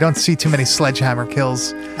said, we don't see too many sledgehammer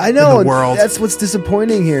kills I know. in the world. That's what's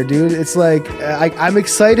disappointing here, dude. It's like I'm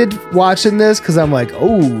excited watching this because I'm like,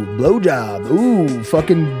 oh, blowjob, ooh,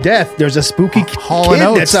 fucking death. There's a spooky Hall and kid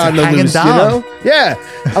Oates that's on the hanging loose, down. you know? Yeah.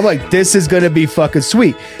 I'm like, this is gonna be fucking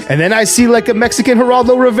sweet. And then I see like a Mexican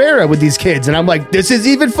Geraldo Rivera with these kids, and I'm like, this is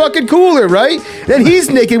even fucking cooler, right? Then he's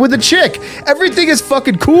naked with a chick. Everything is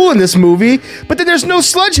fucking cool in this movie, but then there's no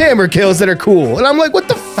sledgehammer kills that are cool. And I'm like, what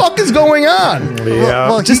the fuck is going on?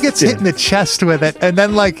 Well, he gets hit in the chest with it, and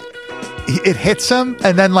then like it hits him,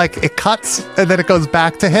 and then like it cuts, and then it goes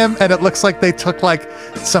back to him, and it looks like they took like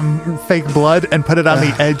some fake blood and put it on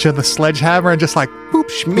the edge of the sledgehammer and just like boop,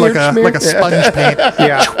 Schmear, schmear. like a sponge paint.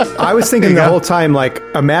 Yeah, I was thinking There the you go. whole time, like,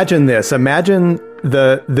 imagine this. Imagine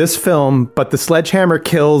this film, but the sledgehammer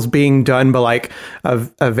kills being done by like a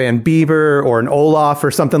Van Bieber or an Olaf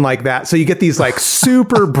or something like that. So you get these like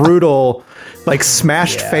super brutal, like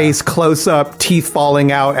smashed face, close up, teeth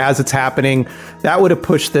falling out as it's happening. That would have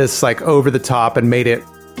pushed this like over the top and made it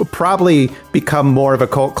probably become more of a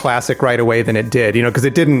cult classic right away than it did. You know, because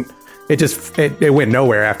it didn't. It went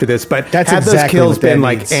nowhere after this. But That's had those exactly kills what that been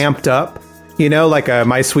like means. amped up, you know, like a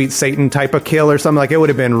My Sweet Satan type of kill or something, like it would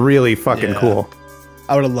have been really fucking cool.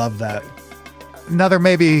 I would have loved that. Another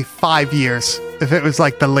maybe 5 years if it was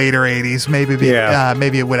like the later 80s. Maybe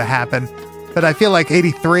maybe it would have happened. But I feel like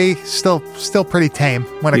 83 still pretty tame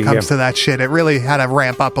when it comes to that shit. It really had to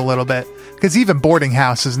ramp up a little bit because even Boarding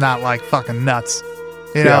House is not like fucking nuts,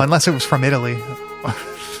 you know, unless it was from Italy.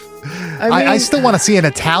 I still want to see an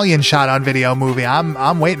Italian shot on video movie.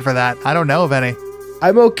 I'm waiting for that. I don't know of any.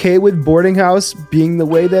 I'm okay with Boarding House being the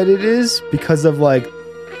way that it is because of like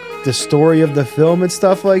the story of the film and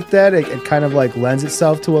stuff like that. It kind of like lends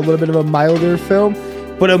itself to a little bit of a milder film.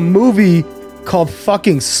 But a movie called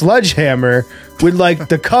fucking Sledgehammer with like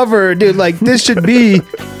the cover, dude, like this should be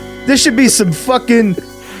some fucking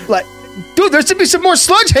like, dude, there should be some more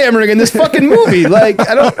sledgehammering in this fucking movie. Like,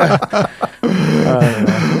 I don't know.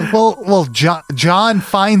 Well, John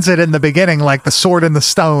finds it in the beginning, like the sword in the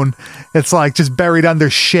stone. It's like just buried under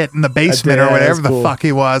shit in the basement or Yeah, whatever that's the cool. fuck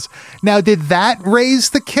he was. Now, did that raise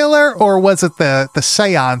the killer, or was it the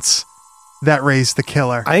seance that raised the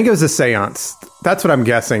killer? I think it was a seance. That's what I'm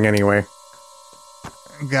guessing anyway.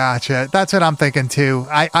 Gotcha. That's what I'm thinking too.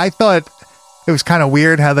 I thought it was kind of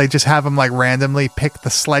weird how they just have him like randomly pick the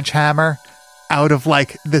sledgehammer out of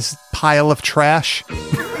like this pile of trash.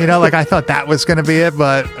 You know, like I thought that was going to be it,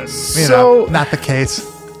 but you know, not the case.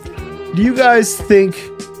 Do you guys think?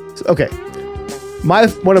 Okay,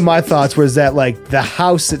 one of my thoughts was that like the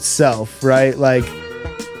house itself, right? Like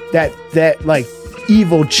that like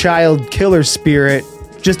evil child killer spirit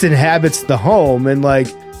just inhabits the home, and like,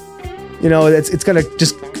 you know, it's gonna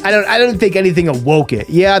just. I don't think anything awoke it.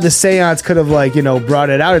 Yeah, the seance could have like, you know, brought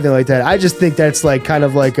it out or anything like that. I just think that's like kind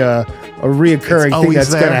of like a reoccurring thing always that's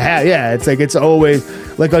there. gonna happen. Yeah, it's like it's always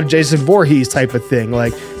like a Jason Voorhees type of thing.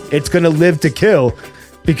 Like it's gonna live to kill.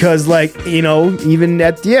 Because, like, you know, even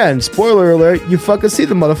at the end, spoiler alert, you fucking see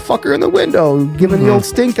the motherfucker in the window giving the old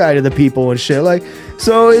stink eye to the people and shit. Like,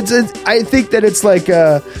 so it's I think that it's like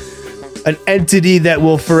an entity that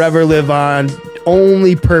will forever live on.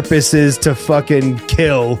 Only purpose is to fucking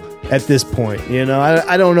kill at this point. You know,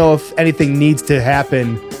 I don't know if anything needs to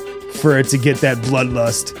happen for it to get that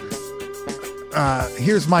bloodlust.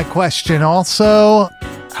 Here's my question also.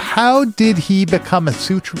 How did he become a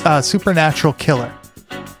supernatural killer?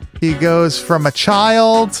 He goes from a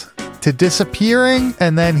child to disappearing,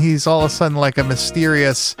 and then he's all of a sudden like a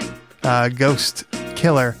mysterious ghost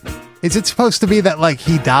killer. Is it supposed to be that like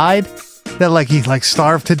he died? That like he like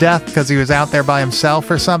starved to death because he was out there by himself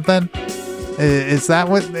or something? Is that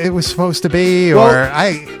what it was supposed to be? Well,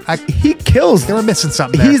 or he kills. They were missing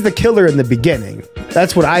something there. He's the killer in the beginning.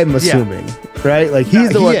 That's what I'm assuming, right? Like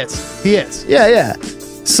he's the one. He is. Yeah.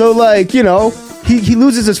 So like, you know, he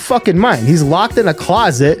loses his fucking mind. He's locked in a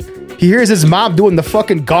closet. He hears his mom doing the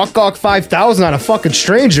fucking Gawk 5000 on a fucking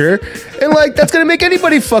stranger, and like that's gonna make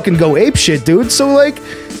anybody fucking go ape shit, dude. So like,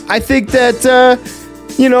 I think that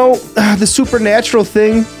you know, the supernatural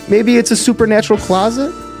thing. Maybe it's a supernatural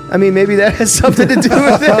closet. I mean, maybe that has something to do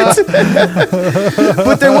with it.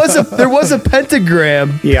 But there was a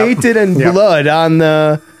pentagram painted in blood on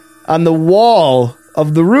the wall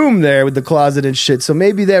of the room there with the closet and shit. So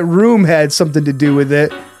maybe that room had something to do with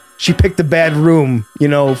it. She picked a bad room, you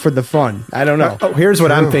know, for the fun. I don't know. Here's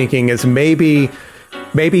what I'm thinking is maybe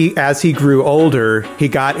as he grew older, he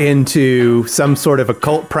got into some sort of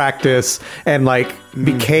occult practice and like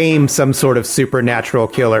became some sort of supernatural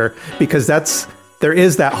killer, because that's there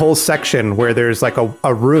is that whole section where there's like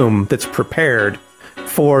a room that's prepared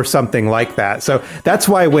for something like that. So that's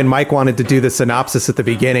why when Mike wanted to do the synopsis at the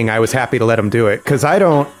beginning, I was happy to let him do it, because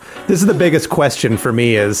this is the biggest question for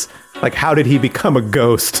me is like, how did he become a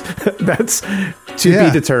ghost? That's to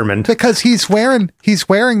be determined. Because he's wearing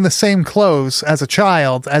the same clothes as a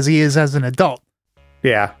child as he is as an adult.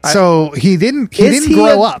 Yeah. So he didn't he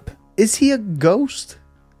grow up. Is he a ghost?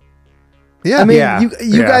 Yeah. I mean, Yeah.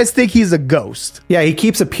 you guys think he's a ghost? Yeah, he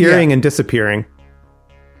keeps appearing and disappearing.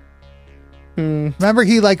 Remember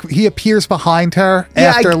he appears behind her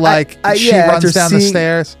Yeah, after she after runs down the seeing-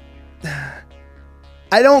 stairs.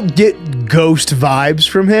 I don't get ghost vibes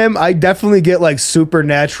from him. I definitely get like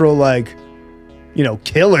supernatural, like,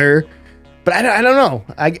 killer. But I don't know.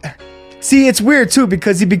 See, it's weird too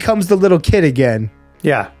because he becomes the little kid again,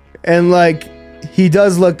 Yeah. and like he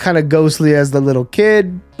does look kind of ghostly as the little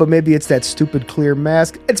kid, but maybe it's that stupid clear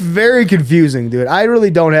mask. It's very confusing, dude. I really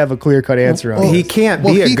don't have a clear cut answer on He it. can't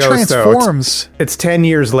be a he ghost, though. transforms. It's 10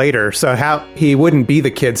 years later, so how he wouldn't be the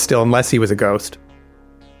kid still unless he was a ghost.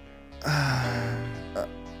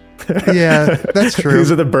 Yeah, that's true.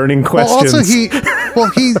 These are the burning Well, questions.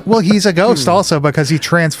 also he's a ghost also because he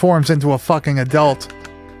transforms into a fucking adult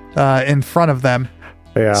in front of them.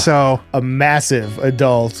 yeah. So A massive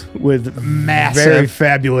adult with Massive. very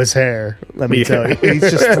fabulous hair. Let me tell you.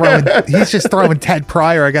 he's just throwing Ted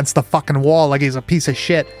Pryor against the fucking wall like he's a piece of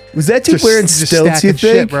shit. Was that dude wearing stilts? You stacking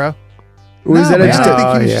shit, think, bro? Or was No, that man, a I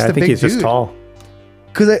think he was yeah, just I a think big he's just dude. tall.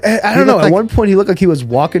 Because I don't He know. looked At like- one point, he looked like he was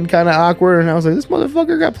walking kind of awkward, and I was like, "This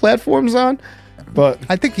motherfucker got platforms on." But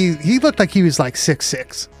I think he looked like he was like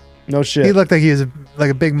 6'6". no shit. He looked like he was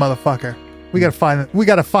like a big motherfucker. We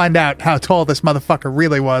gotta find out how tall this motherfucker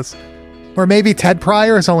really was. Or maybe Ted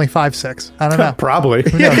Pryor is only 5'6". I don't know. Probably.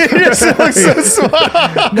 He just looks so small.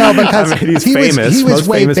 No, because I mean, he's he famous. was Most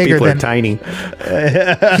way famous bigger people than are tiny.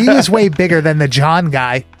 he was way bigger than the John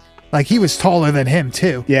guy. Like he was taller than him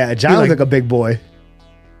too. Yeah, John He, looked like a big boy.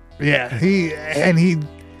 Yeah,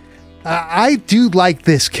 I do like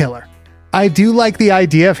this killer. I do like the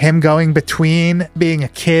idea of him going between being a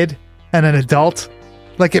kid and an adult.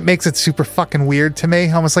 Like it makes it super fucking weird to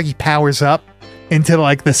me. Almost like he powers up into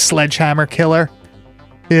like the sledgehammer killer.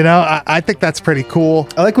 I think that's pretty cool.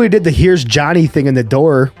 I like when he did the "Here's Johnny" thing in the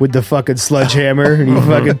door with the fucking sledgehammer, and he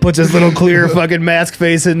fucking puts his little clear fucking mask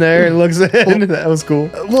face in there and looks in. That was cool.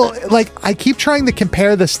 Well, like I keep trying to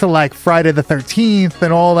compare this to like Friday the 13th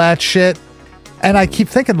and all that shit. And I keep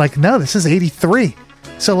thinking like, no, this is 83.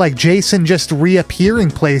 So like Jason just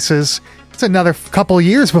reappearing places. It's another couple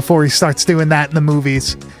years before he starts doing that in the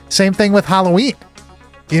movies. Same thing with Halloween.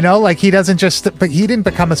 Like he didn't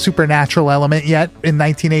become a supernatural element yet in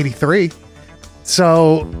 1983.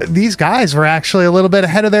 So these guys were actually a little bit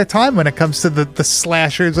ahead of their time when it comes to the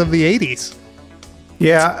slashers of the 80s.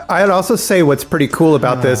 Yeah, I'd also say what's pretty cool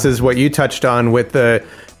about this is what you touched on with the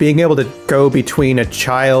being able to go between a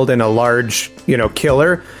child and a large,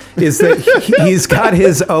 killer, is that he's got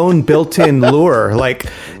his own built-in lure. Like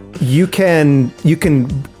you can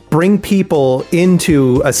bring people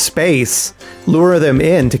into a space, lure them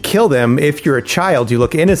in to kill them. If you're a child, you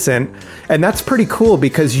look innocent. And that's pretty cool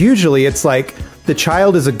because usually it's like the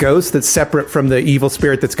child is a ghost that's separate from the evil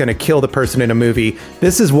spirit that's going to kill the person in a movie.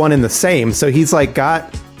 This is one and the same. So he's like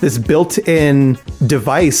got this built-in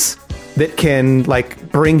device that can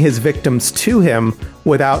like bring his victims to him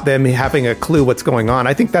without them having a clue what's going on.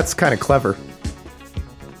 I think that's kind of clever.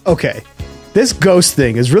 Okay. This ghost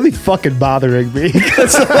thing is really fucking bothering me.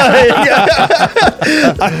 It's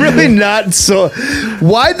like, I'm really not so.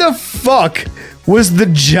 Why the fuck was the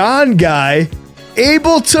John guy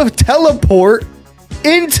able to teleport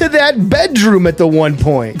into that bedroom at the one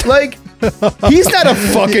point? Like, he's not a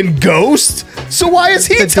fucking ghost. So why is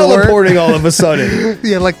he The door- teleporting all of a sudden?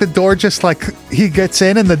 Yeah, like the door just like he gets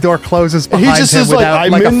in and the door closes He behind just him is like, without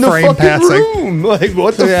I'm like in a the frame fucking passing. room. Like,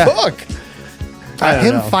 what the Yeah. fuck? I don't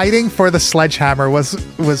Him know. fighting for the sledgehammer was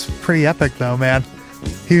pretty epic though, man.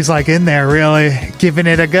 He was like in there really giving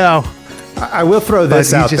it a go. I will throw But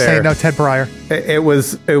this he out just there. ain't no Ted Pryor. It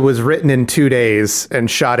was written in 2 days and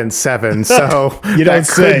shot in 7. So You don't that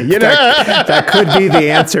say. could- that could be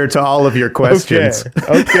the answer to all of your questions.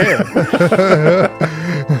 Okay.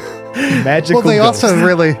 Magical Well, they ghost. also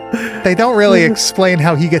they don't really explain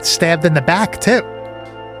how he gets stabbed in the back too.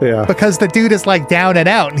 Yeah. Because the dude is like down and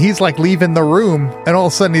out and he's like leaving the room and all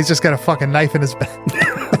of a sudden he's just got a fucking knife in his back.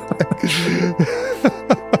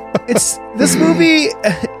 It's this movie.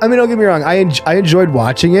 I mean, don't get me wrong. I enjoyed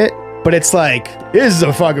watching it, but it's like this is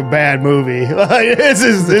a fucking bad movie. Like this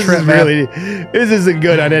is trip, man. really this isn't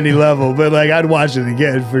good on any level. But like I'd watch it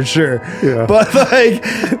again for sure. Yeah. But like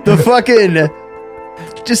the fucking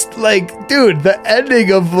just like, dude, the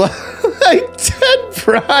ending of like Ted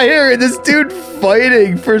Pryor and this dude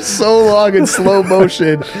fighting for so long in slow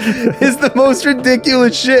motion is the most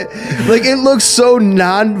ridiculous shit. Like, it looks so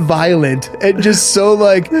non-violent and just so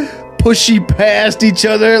like pushy past each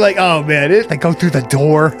other. Like, oh man, They go through the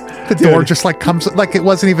door. The door just like comes, like it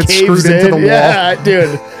wasn't even screwed into the wall. Yeah,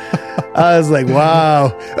 dude. I was like,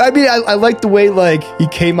 wow. I mean, I like the way like he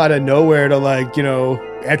came out of nowhere to like, you know,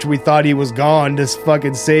 after we thought he was gone, just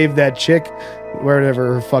fucking save that chick,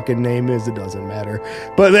 whatever her fucking name is. It doesn't matter.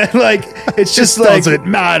 But then like, it's just like, doesn't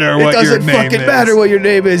matter it what your doesn't name fucking is. matter what your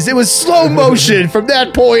name is. It was slow motion from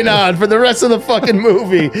that point on for the rest of the fucking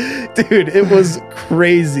movie. Dude, it was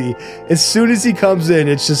crazy. As soon as he comes in,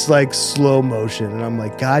 it's just like slow motion. And I'm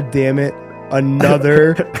like, God damn it.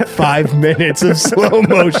 Another 5 minutes of slow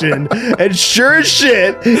motion. And sure as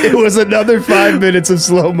shit, it was another 5 minutes of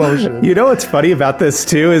slow motion. You know what's funny about this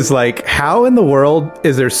too is like, how in the world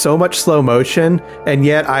is there so much slow motion and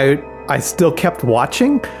yet I still kept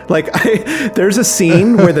watching? Like, there's a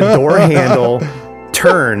scene where the door handle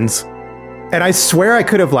turns, and I swear I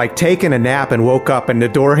could have like taken a nap and woke up and the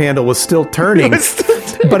door handle was still turning.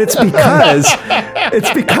 But it's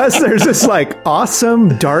because there's this like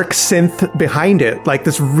awesome dark synth behind it, like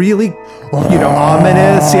this really, you know,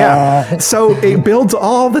 ominous. Yeah. So it builds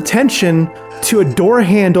all the tension to a door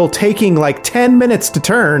handle taking like 10 minutes to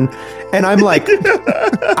turn. And I'm like,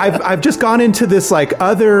 I've just gone into this like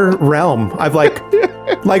other realm. I've like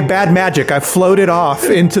bad magic. I've floated off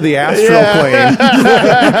into the astral plane.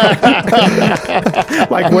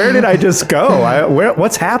 Like, where did I just go?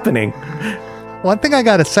 What's happening? One thing I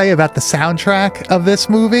gotta say about the soundtrack of this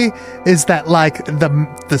movie is that like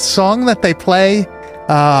the song that they play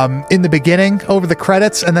in the beginning over the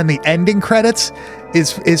credits and then the ending credits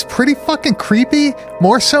is pretty fucking creepy,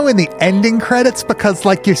 more so in the ending credits because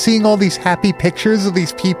like you're seeing all these happy pictures of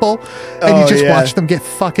these people and you just watch them get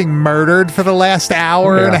fucking murdered for the last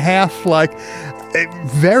hour and a half. Like,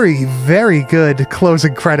 very, very good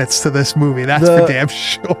closing credits to this movie. That's for damn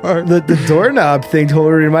sure. The doorknob thing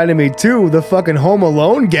totally reminded me too, the fucking Home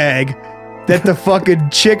Alone gag that the fucking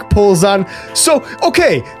chick pulls on. So,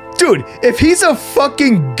 okay, dude, if he's a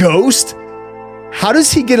fucking ghost, how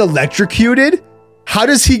does he get electrocuted? How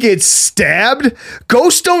does he get stabbed?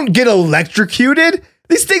 Ghosts don't get electrocuted.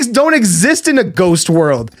 These things don't exist in a ghost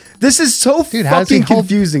world. This is so fucking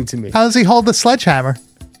confusing to me. How does he hold the sledgehammer?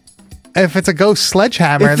 If it's a ghost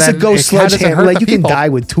sledgehammer, If it's then a ghost how does it sledgehammer, hurt like the you can people? die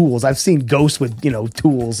with tools. I've seen ghosts with, you know,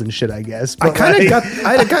 tools and shit, I guess. I But kind of like- got,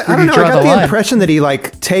 I don't know, I draw got the the line? impression that he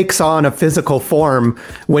like takes on a physical form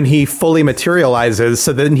when he fully materializes,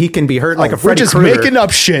 so then he can be hurt like a we're Freddy just Krueger. making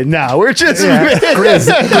up shit now. We're just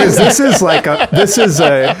Grizz, this is like a bleeds,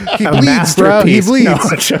 masterpiece. bro. He No,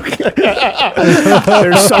 bleeds. I'm joking.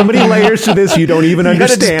 There's so many layers to this you don't even gotta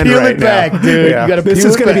just understand peel right it back, now. dude. You gotta this peel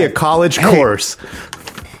is it going to be a back. college course.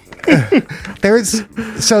 There's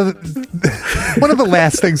so one of the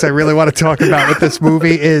last things I really want to talk about with this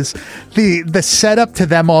movie is the setup to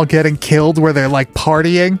them all getting killed where they're like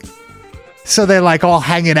partying. So they're like all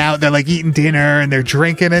hanging out, they're like eating dinner and they're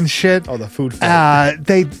drinking and shit. Oh, the food fight.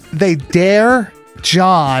 They dare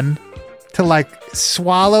John to like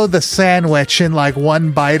swallow the sandwich in like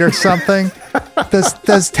one bite or something.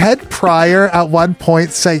 Does Ted Pryor at one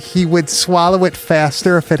point say he would swallow it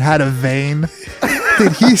faster if it had a vein?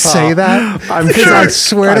 Did he say that? I'm 'Cause sure. I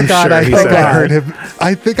swear to I'm God, sure I he think said I that. heard him.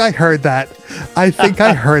 I think I heard that. I think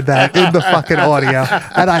I heard that in the fucking audio,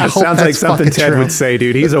 and I hope Sounds that's like something fucking Ted true. would say,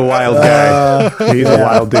 dude. He's a wild guy. He's a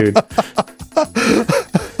wild dude.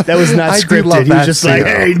 That was not I do scripted. love He was that just scene. like,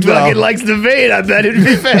 hey, he No. fucking likes the vein. I bet it'd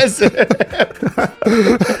be faster.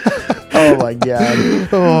 Oh my God.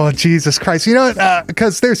 Oh, Jesus Christ. You know what?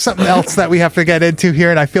 Because there's something else that we have to get into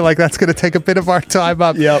here, and I feel like that's going to take a bit of our time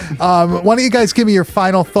up. Yep. Why don't you guys give me your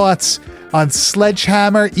final thoughts on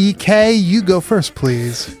Sledgehammer? EK, you go first,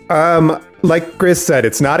 please. Like Grizz said,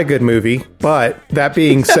 it's not a good movie, but that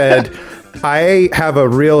being said, I have a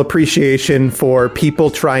real appreciation for people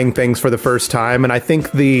trying things for the first time, and I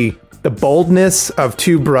think the boldness of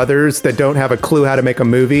two brothers that don't have a clue how to make a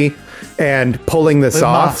movie and pulling this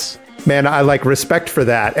off, man, I like respect for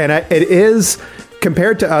that. And it is,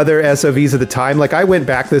 compared to other SOVs of the time, like I went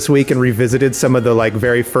back this week and revisited some of the like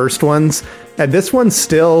very first ones, and this one's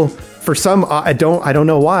still, for some, I don't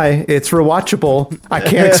know why, it's rewatchable. I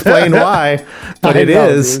can't explain why, but it know,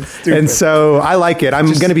 is. dude. It's stupid. And so I like it. I'm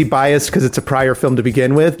going to be biased because it's a prior film to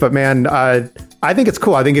begin with, but man, I think it's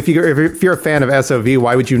cool. I think if you're a fan of SOV,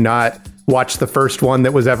 why would you not watch the first one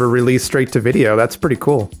that was ever released straight to video? That's pretty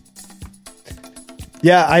cool.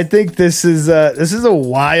 Yeah, I think this is a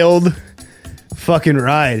wild fucking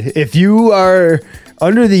ride. If you are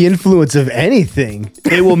under the influence of anything,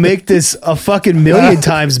 it will make this a fucking million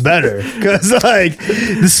times better. Because, like,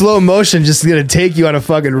 the slow motion just going to take you on a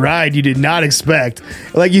fucking ride you did not expect.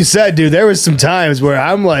 Like you said, dude, there was some times where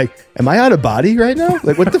I'm like, am I out of body right now?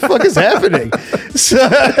 Like, what the fuck is happening? So,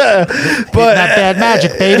 but Not bad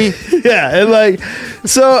magic, baby. yeah, and like,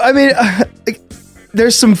 so I mean,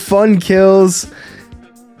 there's some fun kills.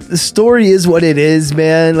 The story is what it is,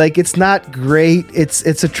 man. Like, it's not great. It's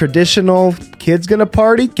a traditional kids gonna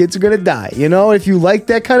party, kids are gonna die. You know, if you like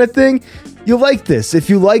that kind of thing, you'll like this. If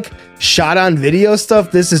you like shot on video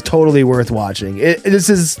stuff, this is totally worth watching. This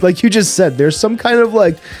is, like you just said, there's some kind of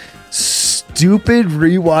like stupid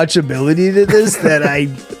rewatchability to this that I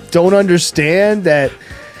don't understand. That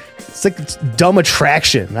it's like dumb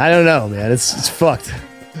attraction. I don't know, man. It's fucked.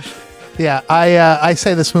 Yeah, I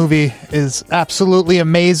say this movie is absolutely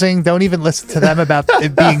amazing. Don't even listen to them about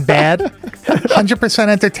it being bad. 100%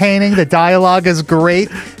 entertaining. The dialogue is great.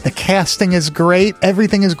 The casting is great.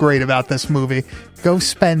 Everything is great about this movie. Go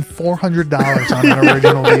spend $400 on an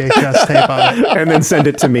original VHS tape of it. And then send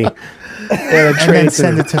it to me. And then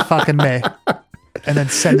send it to fucking me. And then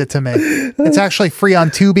send it to me. It's actually free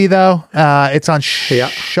on Tubi, though. It's on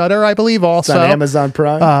Shudder, I believe, also. It's on Amazon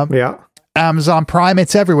Prime. Yeah. Amazon Prime,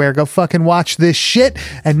 it's everywhere. Go fucking watch this shit.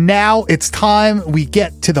 And now it's time we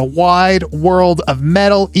get to the wide world of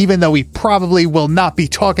metal. Even though we probably will not be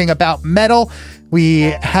talking about metal, we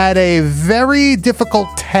had a very difficult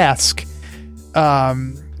task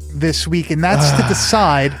this week, and that's to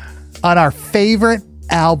decide on our favorite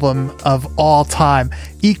album of all time.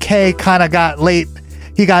 EK kind of got late.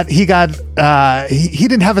 He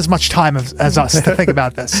didn't have as much time as us to think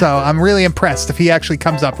about this. So I'm really impressed if he actually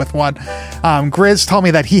comes up with one. Grizz told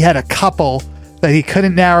me that he had a couple that he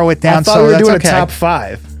couldn't narrow it down. I thought so we were that's doing okay. a top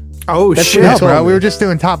 5. Oh, That's shit. what he No, told bro, me. we were just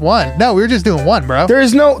doing top one. No, we were just doing one, bro. There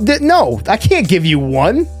is no, I can't give you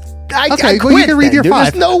one. I Okay, quit well, you can read then, your dude.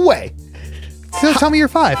 5. There's no way. So tell me your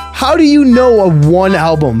 5. How do you know a one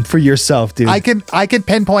album for yourself, dude? I can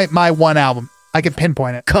pinpoint my one album. I can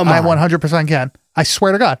pinpoint it. Come I on. 100% can. I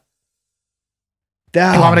swear to God.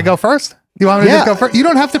 Damn. You want me to go first? You want me to Yeah. just go first? You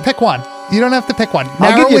don't have to pick one. You don't have to pick one.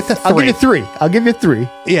 I'll Narrow give you, it to 3. I'll give you 3. I'll give you 3.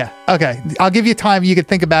 Yeah. Okay. I'll give you time. You can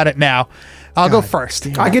think about it now. I'll go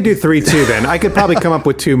first. I could do 3 too then. I could probably come up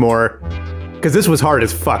with 2 more. Because this was hard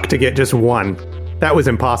as fuck to get just one. That was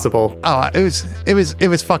impossible. Oh, it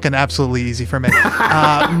was fucking absolutely easy for me.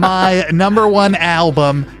 My number one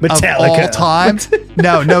album Metallica. of all time.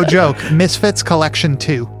 No joke. Misfits Collection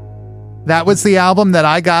 2. That was the album that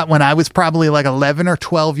I got when I was probably like 11 or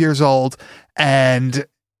 12 years old. And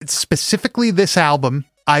specifically this album,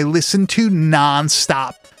 I listened to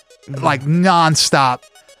nonstop. Like nonstop.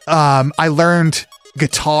 I learned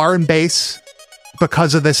guitar and bass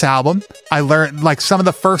because of this album. I learned like some of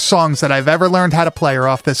the first songs that I've ever learned how to play are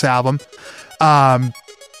off this album.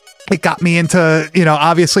 It got me into,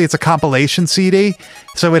 obviously it's a compilation CD,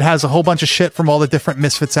 so it has a whole bunch of shit from all the different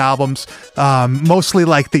Misfits albums, mostly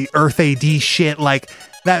like the Earth AD shit, like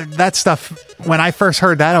that stuff. When I first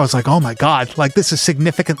heard that, I was like, oh my God, like this is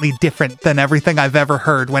significantly different than everything I've ever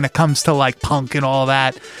heard when it comes to like punk and all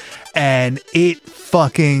that. And it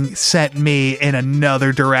fucking sent me in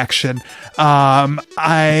another direction.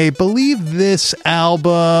 I believe this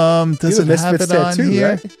album doesn't have it on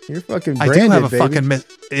here. Right? You're fucking I branded, do have a baby. fucking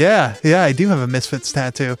yeah, I do have a Misfits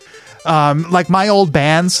tattoo. Like my old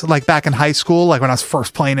bands, like back in high school, like when I was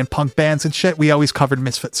first playing in punk bands and shit, we always covered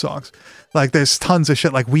Misfits songs. Like there's tons of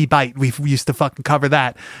shit like We Bite. We used to fucking cover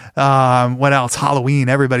that. What else? Halloween.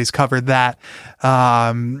 Everybody's covered that.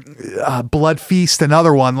 Blood Feast,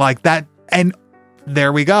 another one like that. And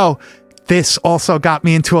there we go. This also got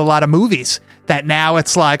me into a lot of movies that now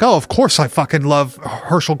it's like, oh, of course I fucking love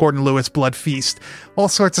Herschel Gordon Lewis, Blood Feast, all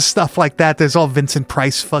sorts of stuff like that. There's all Vincent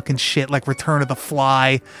Price fucking shit like Return of the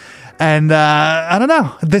Fly. And I don't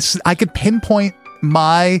know, I could pinpoint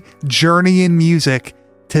my journey in music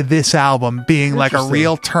to this album being like a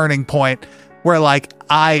real turning point where like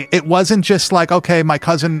it wasn't just like, okay, my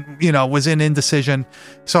cousin, was in Indecision.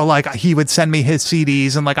 So like he would send me his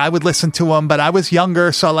CDs and like I would listen to them, but I was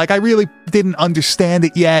younger. So like I really didn't understand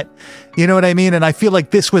it yet. You know what I mean? And I feel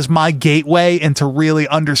like this was my gateway into really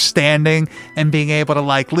understanding and being able to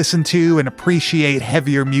like listen to and appreciate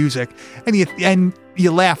heavier music. And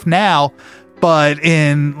you laugh now, but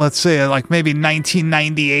in, let's say like maybe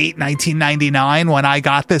 1998, 1999, when I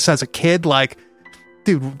got this as a kid, like,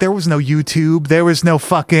 dude, there was no YouTube. There was no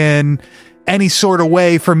fucking any sort of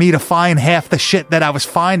way for me to find half the shit that I was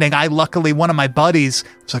finding. Luckily, one of my buddies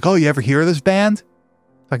was like, oh, you ever hear of this band?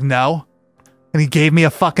 Like, no. And he gave me a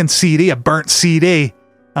fucking CD, a burnt CD.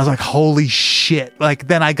 I was like, holy shit. Like,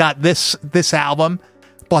 then I got this album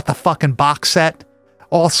bought the fucking box set,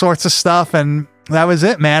 all sorts of stuff, and that was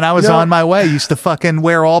it, man. I was on my way. Used to fucking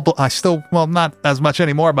wear all. I still, well, not as much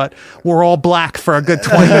anymore, but wore all black for a good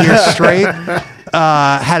 20 years straight.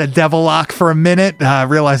 Had a devil lock for a minute.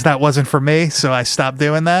 Realized that wasn't for me, so I stopped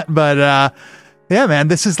doing that. But yeah, man,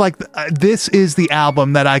 this is the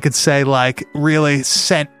album that I could say like really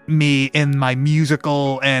sent me in my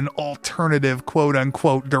musical and alternative quote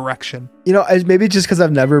unquote direction. You know, maybe just because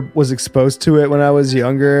I've never was exposed to it when I was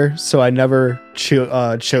younger, so I never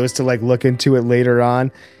chose to like look into it later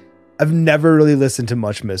on. I've never really listened to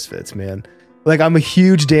much Misfits, man. Like, I'm a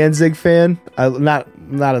huge Danzig fan. Not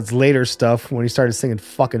his later stuff when he started singing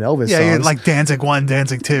fucking Elvis songs. Yeah, like Danzig 1,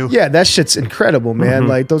 Danzig 2. Yeah, that shit's incredible, man.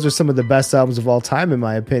 Like, those are some of the best albums of all time, in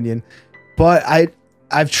my opinion. But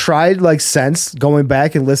I've tried, like, since going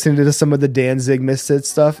back and listening to some of the Danzig Misfits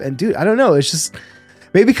stuff, and dude, I don't know. It's just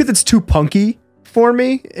maybe because it's too punky for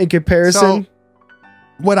me in comparison. So,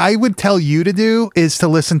 what I would tell you to do is to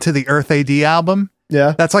listen to the Earth AD album.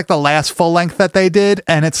 Yeah. That's like the last full length that they did.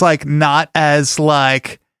 And it's like not as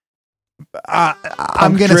like,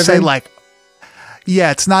 I'm going to say like,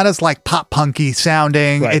 yeah, it's not as like pop punky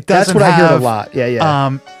sounding. Right. It doesn't That's what have, I heard a lot.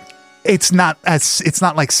 Yeah. It's not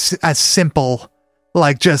like as simple,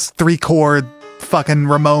 like just 3-chord fucking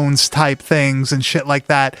Ramones type things and shit like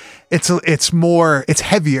that. It's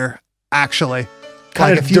heavier actually.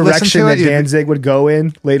 Kind like of direction that Danzig would go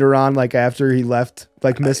in later on, like after he left,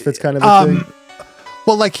 like Misfits kind of a thing.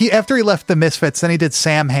 Well, like after he left the Misfits, then he did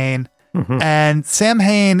Sam Hain, and Sam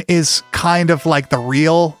Hain is kind of like the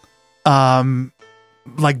real,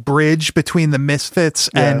 like bridge between the Misfits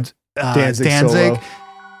and Danzig, solo.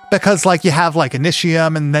 because like you have like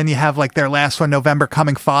Initium, and then you have like their last one, November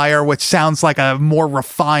Coming Fire, which sounds like a more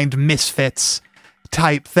refined Misfits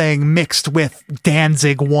type thing mixed with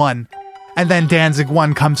Danzig 1. And then Danzig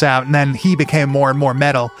 1 comes out, and then he became more and more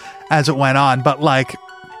metal as it went on. But like,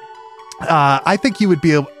 I think you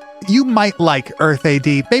might like Earth AD,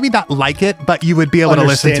 maybe not like it, but you would be able to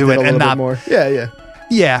listen to it and not more. Yeah.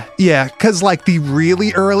 Yeah. Because like the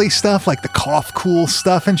really early stuff, like the Cough Cool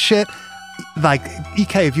stuff and shit, like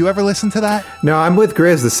EK, have you ever listened to that? No, I'm with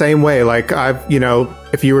Grizz the same way. Like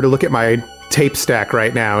if you were to look at my tape stack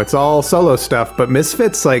right now, it's all solo stuff, but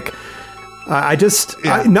Misfits, like,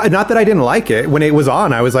 not that I didn't like it. When it was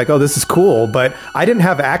on, I was like, oh, this is cool. But I didn't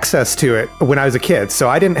have access to it when I was a kid. So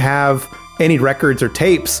I didn't have any records or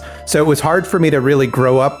tapes. So it was hard for me to really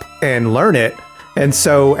grow up and learn it. And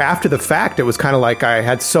so after the fact, it was kind of like I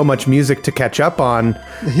had so much music to catch up on.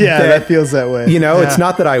 Yeah, that feels that way. It's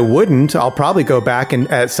not that I wouldn't. I'll probably go back and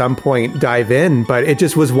at some point dive in. But it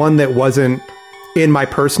just was one that wasn't in my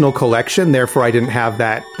personal collection, therefore I didn't have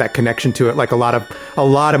that connection to it like a lot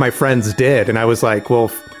of my friends did. And I was like, well,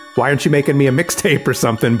 why aren't you making me a mixtape or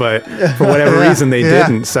something? But for whatever reason they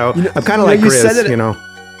didn't. So I'm kind of like Grizz,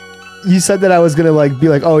 You said that I was gonna like be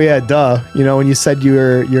like, oh yeah, duh, when you said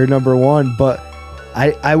you're number one, but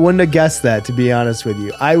I wouldn't have guessed that, to be honest with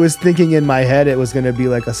you. I was thinking in my head it was gonna be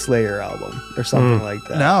like a Slayer album or something like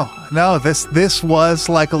that. No, this was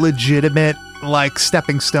like a legitimate like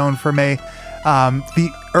stepping stone for me.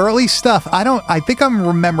 The early stuff, I think I'm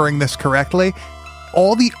remembering this correctly.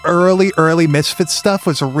 All the early Misfits stuff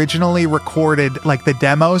was originally recorded, like the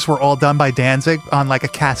demos were all done by Danzig on like a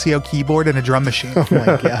Casio keyboard and a drum machine. Oh my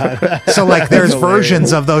God. So like there's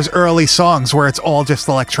versions of those early songs where it's all just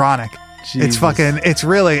electronic. Jesus.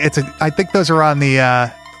 I think those are on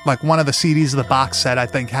the, like one of the CDs of the box set, I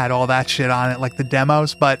think had all that shit on it, like the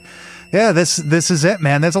demos, but yeah, this is it,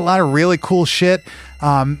 man. There's a lot of really cool shit.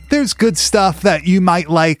 There's good stuff that you might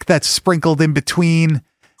like that's sprinkled in between.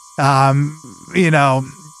 Some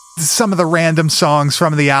of the random songs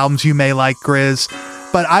from the albums you may like, Grizz.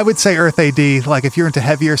 But I would say Earth AD, like if you're into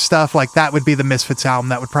heavier stuff, like that would be the Misfits album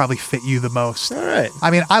that would probably fit you the most. All right.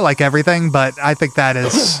 I mean, I like everything, but I think that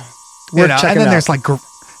is, checking and then out. there's like,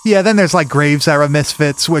 there's Graves era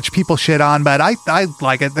Misfits, which people shit on, but I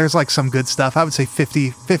like it. There's like some good stuff. I would say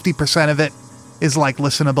 50% of it is like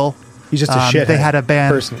listenable. He's just a shithead. They had a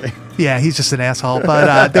band. Personally. Yeah, he's just an asshole.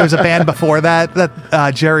 But there was a band before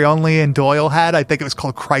that Jerry Only and Doyle had. I think it was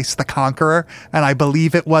called Christ the Conqueror. And I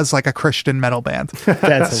believe it was like a Christian metal band.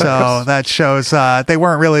 That's so that shows they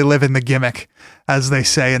weren't really living the gimmick, as they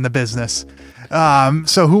say in the business.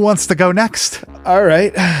 So who wants to go next? All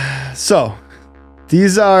right. So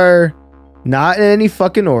these are not in any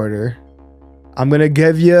fucking order. I'm going to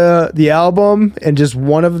give you the album and just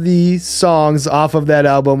one of the songs off of that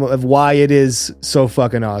album of why it is so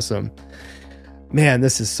fucking awesome. Man,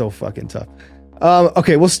 this is so fucking tough.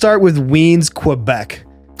 Okay, we'll start with Ween's Quebec.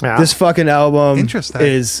 Yeah. This fucking album Interesting.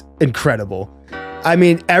 is incredible. I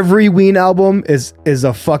mean, every Ween album is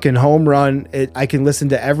a fucking home run. I can listen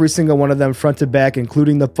to every single one of them front to back,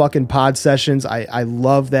 including the fucking pod sessions. I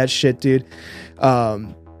love that shit, dude.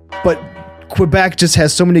 But Quebec just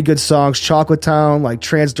has so many good songs. Chocolate Town, like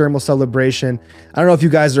Transdermal Celebration. I don't know if you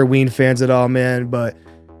guys are Ween fans at all, man, but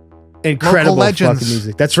incredible fucking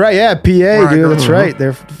music. That's right, yeah, PA, dude. That's right.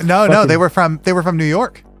 They're no, they were from New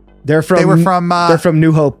York. They're from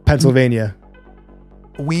New Hope, Pennsylvania.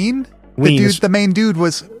 Ween. Ween The main dude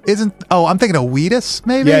I'm thinking of Wheatus,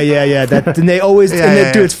 maybe. Yeah. And they always, dude,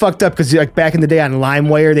 it's fucked up because like back in the day on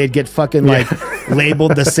LimeWire, they'd get fucking like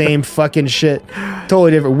labeled the same fucking shit.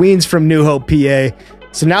 Totally different. Ween's from New Hope, PA.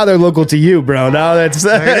 So now they're local to you, bro. Now that's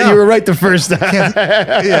you were right the first time.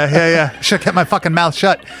 Yeah. Should have kept my fucking mouth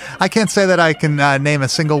shut. I can't say that I can name a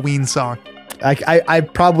single Ween song. I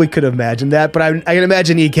probably could imagine that, but I can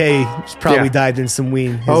imagine EK probably dived in some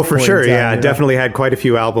Ween. For sure. Definitely had quite a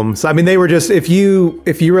few albums. I mean, they were just, if you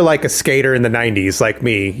were like a skater in the 90s, like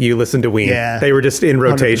me, you listened to Ween. Yeah. They were just in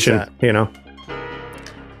rotation, 100%. You know?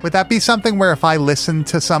 Would that be something where if I listened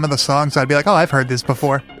to some of the songs, I'd be like, oh, I've heard this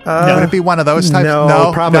before? Would it be one of those types? No,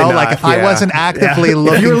 probably not. Like if I wasn't actively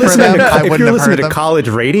looking for them, I wouldn't have heard them. If you're listening to college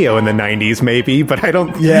radio in the 90s, maybe, but I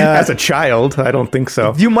don't, as a child, I don't think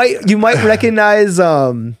so. You might recognize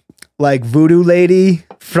like Voodoo Lady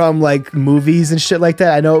from like movies and shit like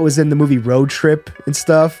that. I know it was in the movie Road Trip and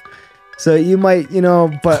stuff. So you might,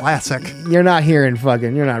 but classic. You're not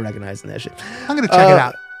recognizing that shit. I'm going to check it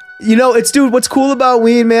out. What's cool about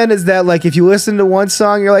Ween, man, is that like if you listen to one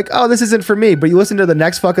song, you're like, oh, this isn't for me. But you listen to the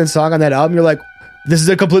next fucking song on that album, you're like, this is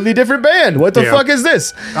a completely different band. What the fuck is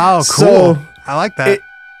this? Oh, cool. So, I like that.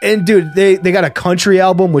 And dude, they got a country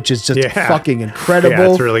album, which is just fucking incredible.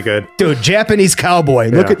 Yeah, it's really good. Dude, Japanese Cowboy.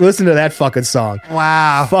 Listen to that fucking song.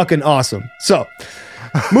 Wow. Fucking awesome. So,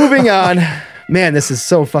 moving on. Man, this is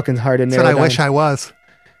so fucking hard to narrow down. I wish I was.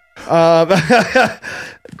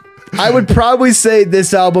 I would probably say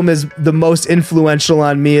this album is the most influential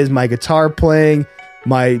on me as my guitar playing,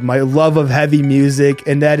 my love of heavy music,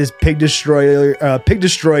 and that is Pig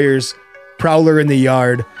Destroyer's Prowler in the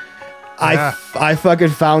Yard. Yeah. I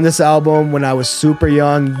fucking found this album when I was super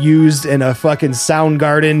young, used in a fucking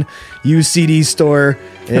Soundgarden used CD store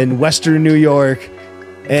in Western New York.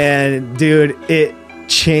 And dude, it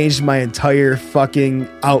changed my entire fucking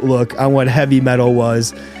outlook on what heavy metal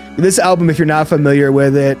was. This album, if you're not familiar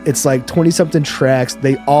with it, it's like 20-something tracks.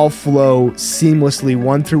 They all flow seamlessly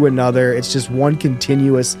one through another. It's just one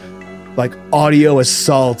continuous like audio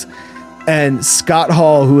assault. And Scott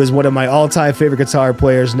Hall, who is one of my all-time favorite guitar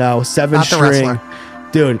players now, 7-string.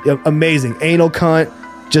 Dude, amazing. Anal Cunt.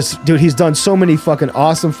 Just, dude, he's done so many fucking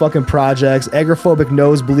awesome fucking projects. Agoraphobic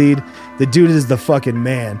Nosebleed. The dude is the fucking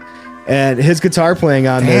man. And his guitar playing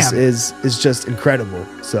on this is just incredible.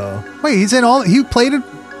 So wait, he played it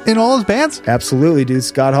in all his bands? Absolutely, dude.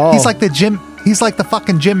 Scott Hall. He's like the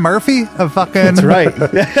fucking Jim Murphy of fucking That's right.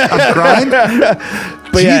 of grind.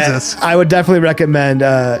 But Jesus. I would definitely recommend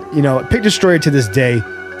Pig Destroyer to this day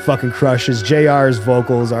fucking crushes. JR's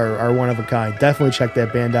vocals are one of a kind. Definitely check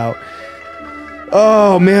that band out.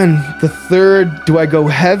 Oh man, the third. Do I go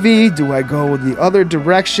heavy? Do I go with the other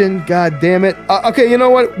direction? God damn it. Okay, you know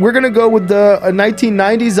what? We're gonna go with the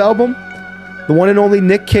 1990s album, the one and only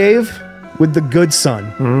Nick Cave with The Good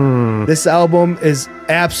Son. This album is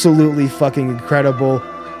absolutely fucking incredible.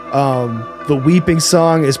 The Weeping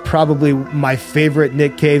Song is probably my favorite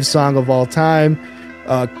Nick Cave song of all time.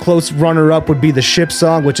 Close runner-up would be the Ship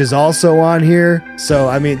Song, which is also on here. So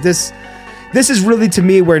I mean, this is really, to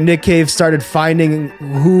me, where Nick Cave started finding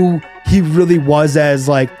who he really was as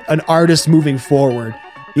like an artist moving forward.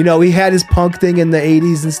 He had his punk thing in the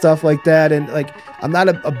 80s and stuff like that. And like, I'm not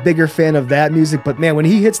a bigger fan of that music, but man, when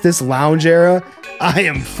he hits this lounge era, I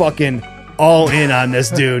am fucking all in on this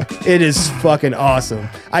dude. It is fucking awesome.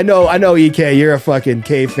 I know, EK, you're a fucking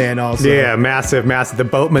Cave fan also. Yeah, massive. The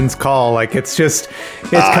Boatman's Call. Like, it's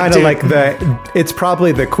kind of like it's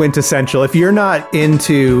probably the quintessential. If you're not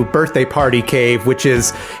into Birthday Party Cave, which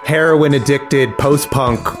is heroin addicted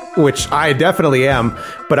post-punk, which I definitely am,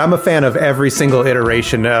 but I'm a fan of every single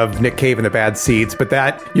iteration of Nick Cave and the Bad Seeds, but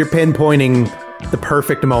that you're pinpointing the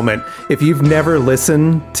perfect moment. If you've never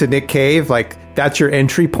listened to Nick Cave, like, that's your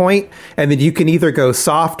entry point, and then you can either go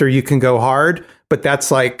soft or you can go hard, but that's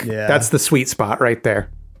like that's the sweet spot right there.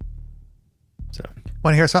 So,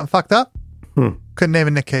 want to hear something fucked up? Couldn't name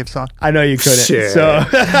a Nick Cave song. I know you couldn't. Shit. So,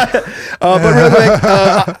 but real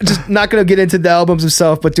quick, just not gonna get into the albums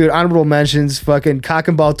themselves, but dude, honorable mentions: fucking Cock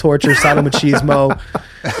and Ball Torture, Sadomachismo,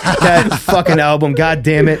 that fucking album. God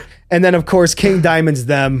damn it! And then of course King Diamond's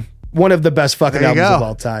Them. One of the best fucking albums of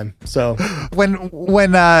all time. So when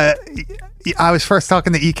I was first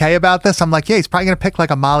talking to EK about this. I'm like, yeah, he's probably gonna pick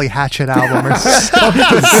like a Molly Hatchet album or something.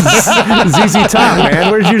 ZZ Top,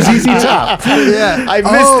 man. Where's your ZZ Top? Yeah, I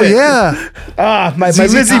missed it. Yeah, My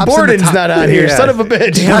ZZ Lizzie Top's in the Borden's top. not on here. Yeah. Son of a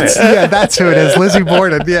bitch. That's who it is. Lizzie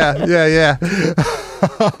Borden. Yeah.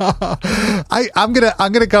 I'm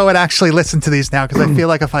gonna go and actually listen to these now because I feel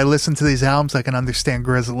like if I listen to these albums, I can understand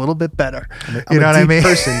Grizz a little bit better. You know what I mean?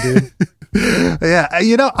 Person, dude. Yeah,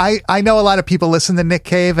 you know, I know a lot of people listen to Nick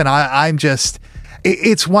Cave, and I'm just,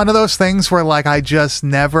 it's one of those things where like I just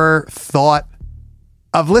never thought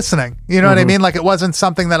of listening. You know what I mean? Like it wasn't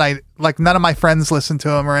something that like none of my friends listened to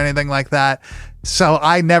him or anything like that. So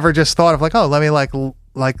I never just thought of like, oh, let me like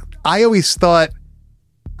I always thought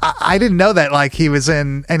I didn't know that like he was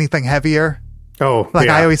in anything heavier. Oh, Like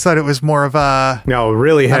yeah. I always thought it was more of a No,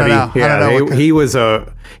 really I don't heavy. know. I don't know what he was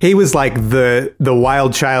like the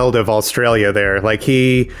wild child of Australia there. Like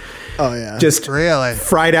he Oh yeah. just really.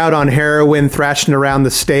 fried out on heroin, thrashing around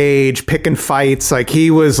the stage, picking fights. Like he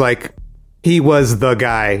was the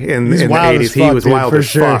guy in the wild as 80s. He fuck, was dude, wild for as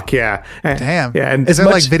sure. fuck. Yeah. Damn. Yeah. And Is there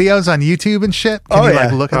much- like videos on YouTube and shit? Can Oh, you yeah.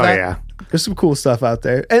 like look at oh that? yeah. There's some cool stuff out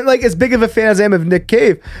there. And like as big of a fan as I am of Nick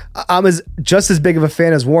Cave, I'm just as big of a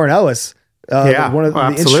fan as Warren Ellis. One of the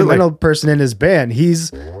absolutely. instrumental person in his band. He's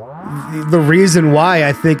the reason why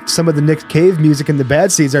I think some of the Nick Cave music and the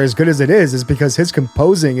Bad Seeds are as good as it is because his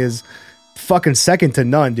composing is fucking second to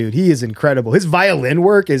none, dude. He is incredible. His violin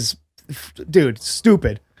work is, dude,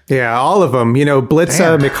 stupid. Yeah, all of them. You know,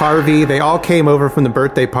 Blitza, McHarvey, they all came over from the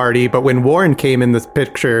birthday party. But when Warren came in this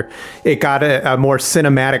picture, it got a more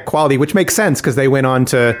cinematic quality, which makes sense because they went on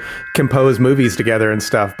to compose movies together and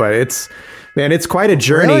stuff. But it's quite a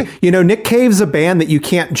journey. Really? You know, Nick Cave's a band that you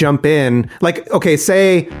can't jump in. Like, okay,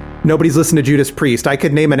 say nobody's listened to Judas Priest. I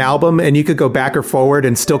could name an album and you could go back or forward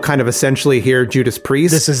and still kind of essentially hear Judas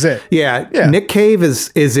Priest. This is it. Yeah. Yeah. Nick Cave is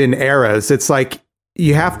in eras. It's like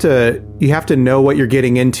you have to know what you're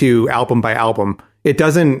getting into album by album.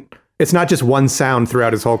 It's not just one sound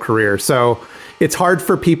throughout his whole career. So it's hard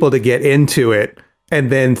for people to get into it and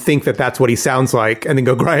then think that that's what he sounds like and then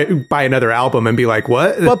go buy another album and be like,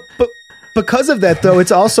 what? But because of that, though,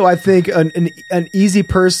 it's also I think an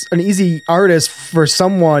easy artist for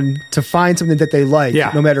someone to find something that they like.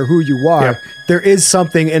 Yeah. No matter who you are, Yep. there is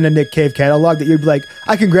something in the Nick Cave catalog that you'd be like,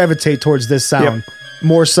 I can gravitate towards this sound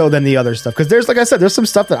more so than the other stuff. Because there's, like I said, there's some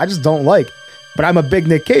stuff that I just don't like. But I'm a big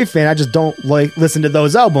Nick Cave fan. I just don't like listen to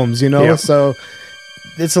those albums, you know. Yep. So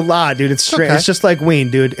it's a lot, dude. It's strange. Okay. It's just like Ween,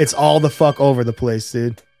 dude. It's all the fuck over the place,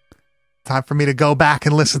 dude. Time for me to go back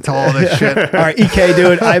and listen to all this shit. All right, EK,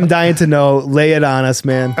 dude. I'm dying to know. Lay it on us,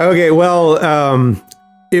 man. Okay, well,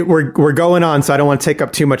 we're going on, so I don't want to take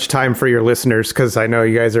up too much time for your listeners because I know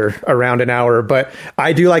you guys are around an hour. But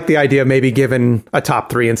I do like the idea of maybe giving a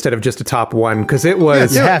top 3 instead of just a top 1 because it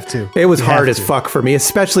was You have to. It was You hard have as to. fuck for me,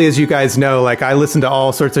 especially as you guys know. Like I listen to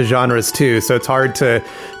all sorts of genres too, so it's hard to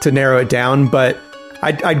narrow it down. But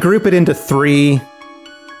I'd group it into three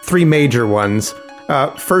major ones.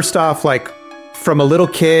 First off, like from a little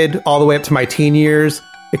kid all the way up to my teen years,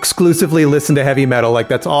 exclusively listen to heavy metal. Like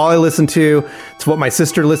that's all I listened to. It's what my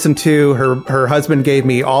sister listened to. Her husband gave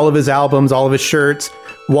me all of his albums, all of his shirts,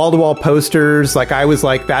 wall-to-wall posters. Like I was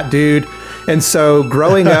like that dude. And so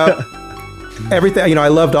growing up, everything, you know, I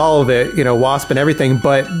loved all of it, you know, Wasp and everything.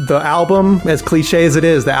 But the album, as cliche as it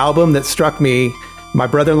is, the album that struck me, my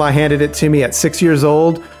brother-in-law handed it to me at 6 years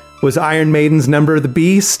old, was Iron Maiden's Number of the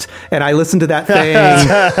Beast, and I listened to that thing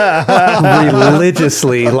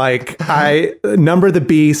religiously. Like, Number of the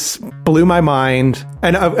Beast blew my mind,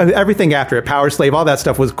 and everything after it, Power Slave, all that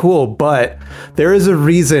stuff was cool, but there is a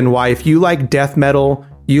reason why if you like death metal,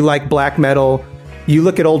 you like black metal, you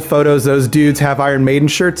look at old photos, those dudes have Iron Maiden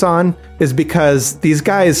shirts on, is because these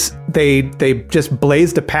guys, they just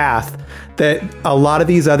blazed a path that a lot of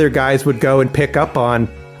these other guys would go and pick up on.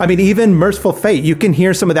 I mean, even Merciful Fate, you can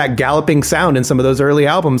hear some of that galloping sound in some of those early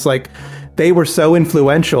albums. Like, they were so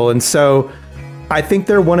influential. And so I think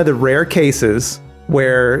they're one of the rare cases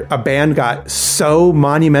where a band got so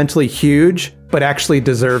monumentally huge, but actually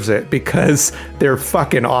deserves it because they're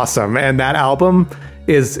fucking awesome. And that album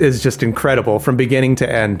is just incredible from beginning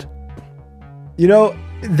to end. You know,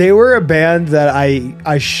 they were a band that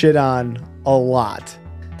I shit on a lot.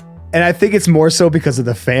 And I think it's more so because of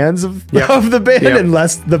the fans of the band and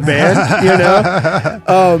less the band, you know?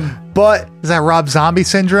 But Is that Rob Zombie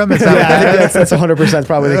syndrome? Is that yeah, I think that's 100%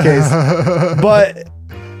 probably the case. But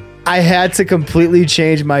I had to completely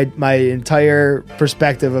change my entire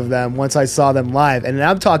perspective of them once I saw them live. And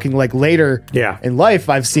I'm talking like later in life,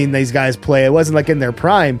 I've seen these guys play. It wasn't like in their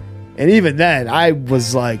prime. And even then, I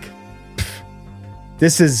was like,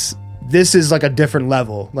 this is this is like a different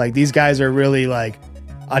level. Like these guys are really like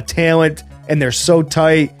a talent, and they're so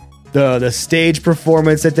tight. The stage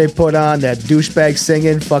performance that they put on, that douchebag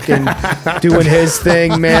singing, fucking doing his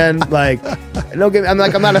thing, man. Like,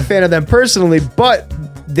 I'm not a fan of them personally, but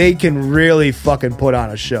they can really fucking put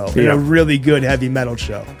on a show. Yeah. A really good heavy metal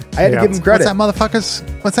show. I had to give them credit.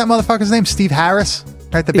 What's that motherfucker's name? Steve Harris,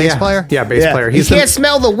 right? The bass player. Yeah, bass player. He can't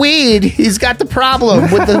smell the weed. He's got the problem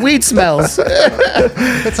with the weed smells.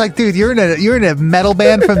 It's like, dude, you're in a metal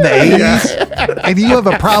band from the 80s, and you have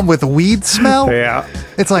a problem with weed smell. Yeah.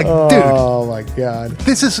 It's like, dude. Oh my god.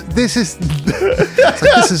 This is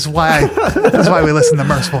why we listen to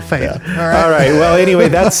Merciful Fate. All right. Well, anyway,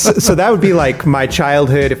 that would be like my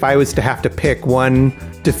childhood. If I was to have to pick one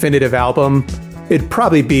definitive album, it'd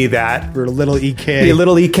probably be that. For Little EK. The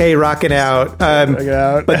Little EK rocking out.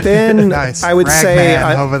 But then Nice. I would say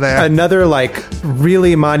Ragman over there. another like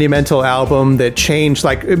really monumental album that changed,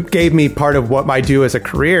 like it gave me part of what I do as a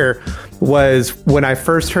career, was when I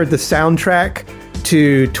first heard the soundtrack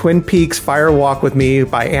to Twin Peaks Fire Walk with Me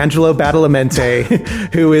by Angelo Badalamenti,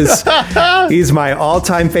 who is he's my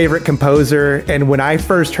all-time favorite composer. And when I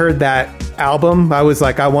first heard that album, I was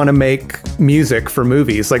like, I want to make music for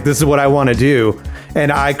movies. Like, this is what I want to do.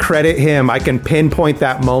 And I credit him. I can pinpoint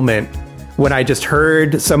that moment when I just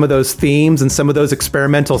heard some of those themes and some of those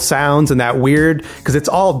experimental sounds and that weird, because it's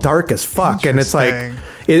all dark as fuck. And it's like,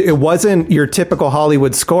 it wasn't your typical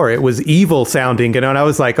Hollywood score. It was evil sounding, and I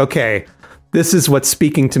was like, okay, this is what's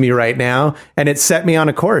speaking to me right now. And it set me on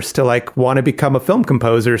a course to like want to become a film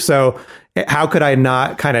composer. So how could I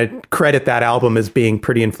not kind of credit that album as being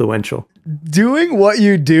pretty influential? Doing what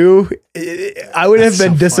you do, I would have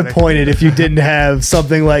been so disappointed if you didn't have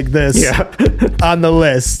something like this on the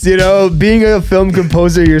list. You know, being a film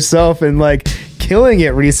composer yourself and like killing it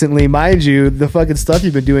recently, mind you, the fucking stuff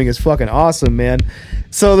you've been doing is fucking awesome, man.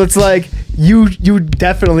 So it's like you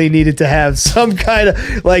definitely needed to have some kind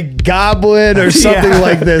of like Goblin or something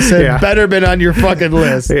like this. Had better been on your fucking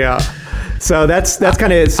list. Yeah. So that's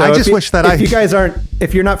kind of it. So I just wish that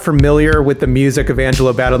if you're not familiar with the music of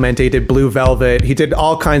Angelo Badalamenti, he did Blue Velvet. He did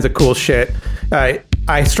all kinds of cool shit. I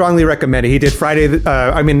strongly recommend it. He did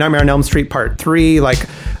Nightmare on Elm Street Part 3. Like,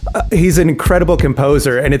 he's an incredible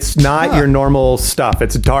composer, and it's not your normal stuff.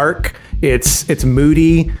 It's dark. It's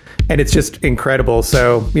moody. And it's just incredible.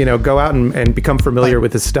 So, go out and become familiar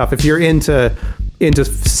with this stuff. If you're into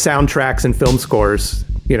soundtracks and film scores,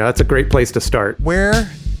 that's a great place to start. Where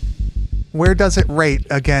does it rate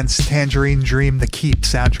against Tangerine Dream, the Keep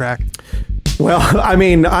soundtrack? Well, I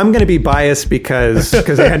mean, I'm going to be biased because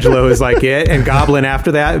Angelo is like it, and Goblin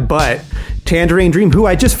after that. But Tangerine Dream, who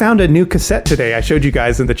I just found a new cassette today. I showed you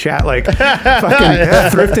guys in the chat, like fucking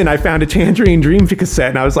thrifting. I found a Tangerine Dream cassette,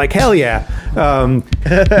 and I was like, hell yeah.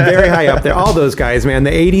 Very high up there. All those guys, man.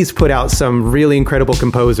 The 80s put out some really incredible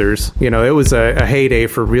composers. It was a heyday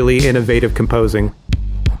for really innovative composing.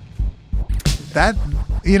 That,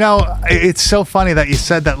 it's so funny that you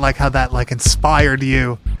said that, like how that like inspired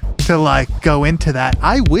you to like go into that.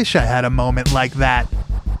 I wish I had a moment like that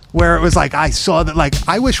where it was like I saw that, like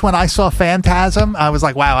I wish when I saw Phantasm, I was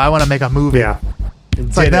like, wow, I want to make a movie. Yeah.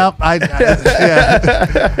 It's like, nope.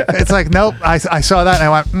 It's like, nope. I saw that and I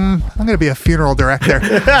went, I'm going to be a funeral director. What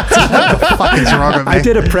the fuck is wrong with me? I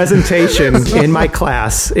did a presentation in my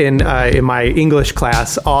class, in my English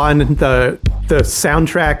class, on the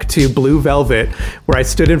soundtrack to Blue Velvet, where I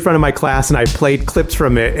stood in front of my class and I played clips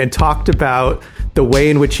from it and talked about the way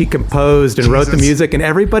in which he composed and wrote the music, and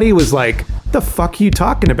everybody was like, the fuck are you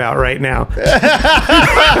talking about right now?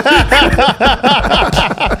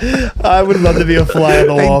 I would love to be a fly on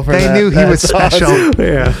the wall for that. They knew he was special.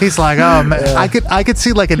 Yeah. He's like, oh man, I could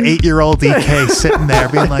see like an 8-year-old EK sitting there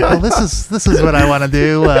being like, well, this is what I want to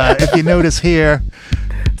do. If you notice here,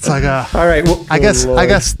 it's like, all right. Well, I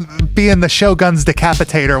guess being the Shogun's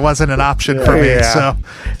decapitator wasn't an option for me. So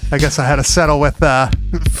I guess I had to settle with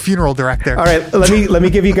funeral director. All right, let me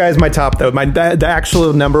give you guys my top though. The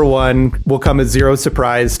actual number one will come as zero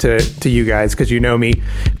surprise to you guys because you know me,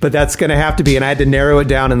 but that's going to have to be, and I had to narrow it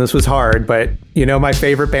down, and this was hard, but my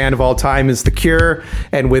favorite band of all time is The Cure,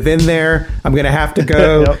 and within there, I'm going to have to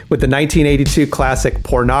go with the 1982 classic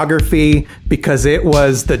Pornography, because it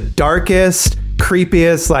was the darkest,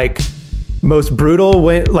 creepiest, like most brutal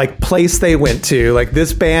place they went to. Like,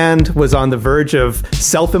 this band was on the verge of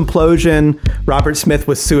self-implosion. Robert Smith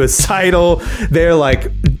was suicidal. They're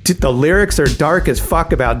like, the lyrics are dark as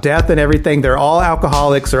fuck about death and everything. They're all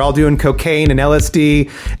alcoholics. They're all doing cocaine and LSD,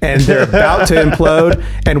 and they're about to implode.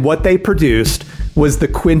 And what they produced was the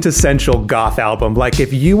quintessential goth album. Like,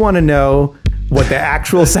 if you want to know what the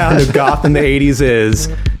actual sound of goth in the 80s is,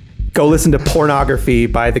 go listen to Pornography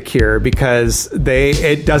by The Cure, because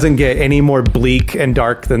it doesn't get any more bleak and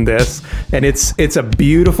dark than this. And it's a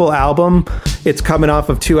beautiful album. It's coming off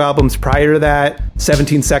of 2 albums prior to that,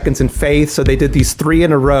 17 Seconds and Faith. So they did these 3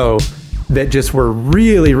 in a row that just were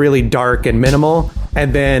really, really dark and minimal.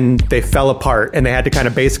 And then they fell apart and they had to kind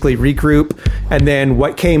of basically regroup. And then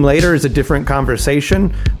what came later is a different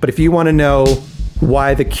conversation. But if you want to know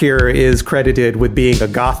why The Cure is credited with being a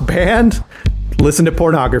goth band, listen to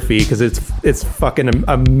Pornography, because it's fucking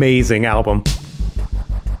amazing album.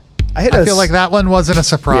 I feel like that one wasn't a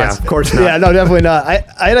surprise. Yeah, of course not. Yeah, no, definitely not. I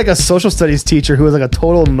had like a social studies teacher who was like a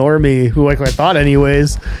total normie, who like I thought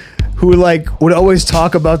anyways, who like would always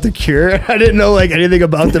talk about The Cure. I didn't know like anything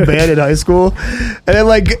about the band in high school. And then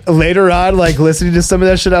like later on, like listening to some of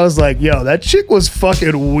that shit, I was like, yo, that chick was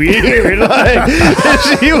fucking weird. Like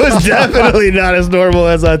she was definitely not as normal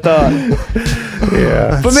as I thought.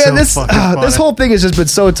 Yeah. But man, this whole thing has just been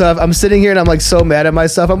so tough. I'm sitting here and I'm like so mad at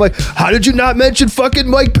myself. I'm like, how did you not mention fucking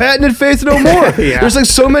Mike Patton and Faith No More? Yeah. There's like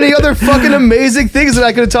so many other fucking amazing things that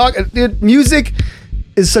I could talk. Dude, music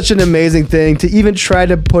is such an amazing thing. To even try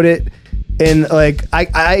to put it in like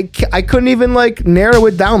I couldn't even like narrow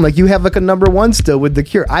it down. Like you have like a number 1 still with The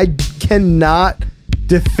Cure. I cannot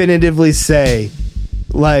definitively say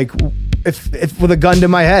like if with a gun to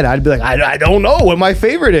my head, I'd be like, I don't know what my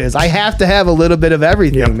favorite is. I have to have a little bit of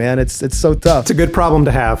everything, Yep. man. It's so tough. It's a good problem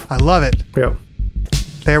to have. I love it. Yeah.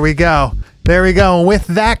 There we go. There we go. And with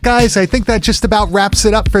that, guys, I think that just about wraps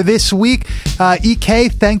it up for this week. EK,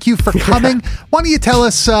 thank you for coming. Why don't you tell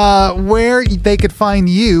us where they could find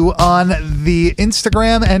you on the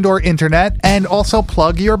Instagram and or internet, and also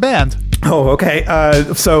plug your band. Oh, okay.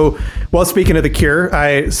 So speaking of The Cure,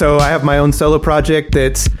 I have my own solo project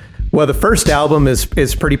that's, well, the first album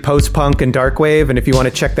is pretty post-punk and dark wave, and if you want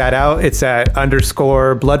to check that out, it's at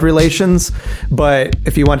 _Blood Relations. But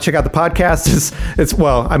if you want to check out the podcast, it's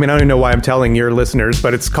well, I mean, I don't even know why I'm telling your listeners,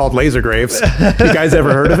 but it's called Laser Graves. You guys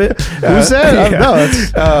ever heard of it? Who said? No.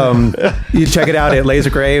 You check it out at Laser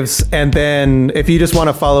Graves, and then if you just want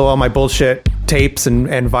to follow all my bullshit tapes and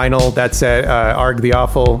vinyl, that's at Arg the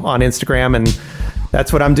Awful on Instagram, and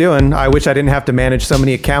that's what I'm doing. I wish I didn't have to manage so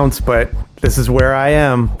many accounts, but this is where I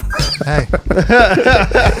am. Hey.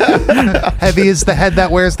 Heavy is the head that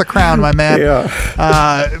wears the crown, my man. Yeah.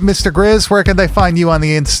 Mr. Grizz, where can they find you on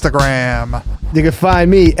the Instagram? You can find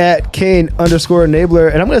me at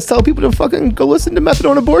Kane_Enabler, and I'm going to tell people to fucking go listen to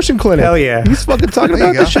Methadone Abortion Clinic. Hell yeah. He's fucking talking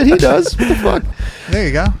There you about the go. shit he does. What the fuck? There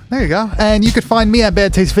you go. There you go. And you can find me at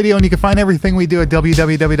Bad Taste Video, and you can find everything we do at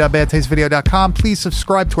www.badtastevideo.com. Please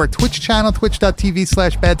subscribe to our Twitch channel,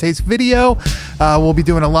 twitch.tv/badtastevideo. We'll be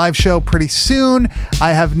doing a live show pretty soon.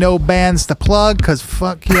 I have no bands to plug because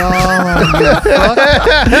fuck y'all.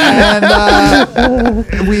 And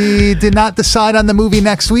we did not decide on the movie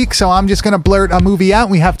next week, so I'm just going to blurt a movie out.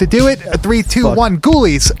 We have to do it. 3, 2, 1,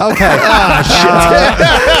 Ghoulies. Okay.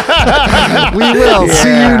 We will see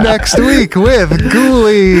you next week with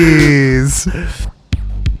Ghoulies.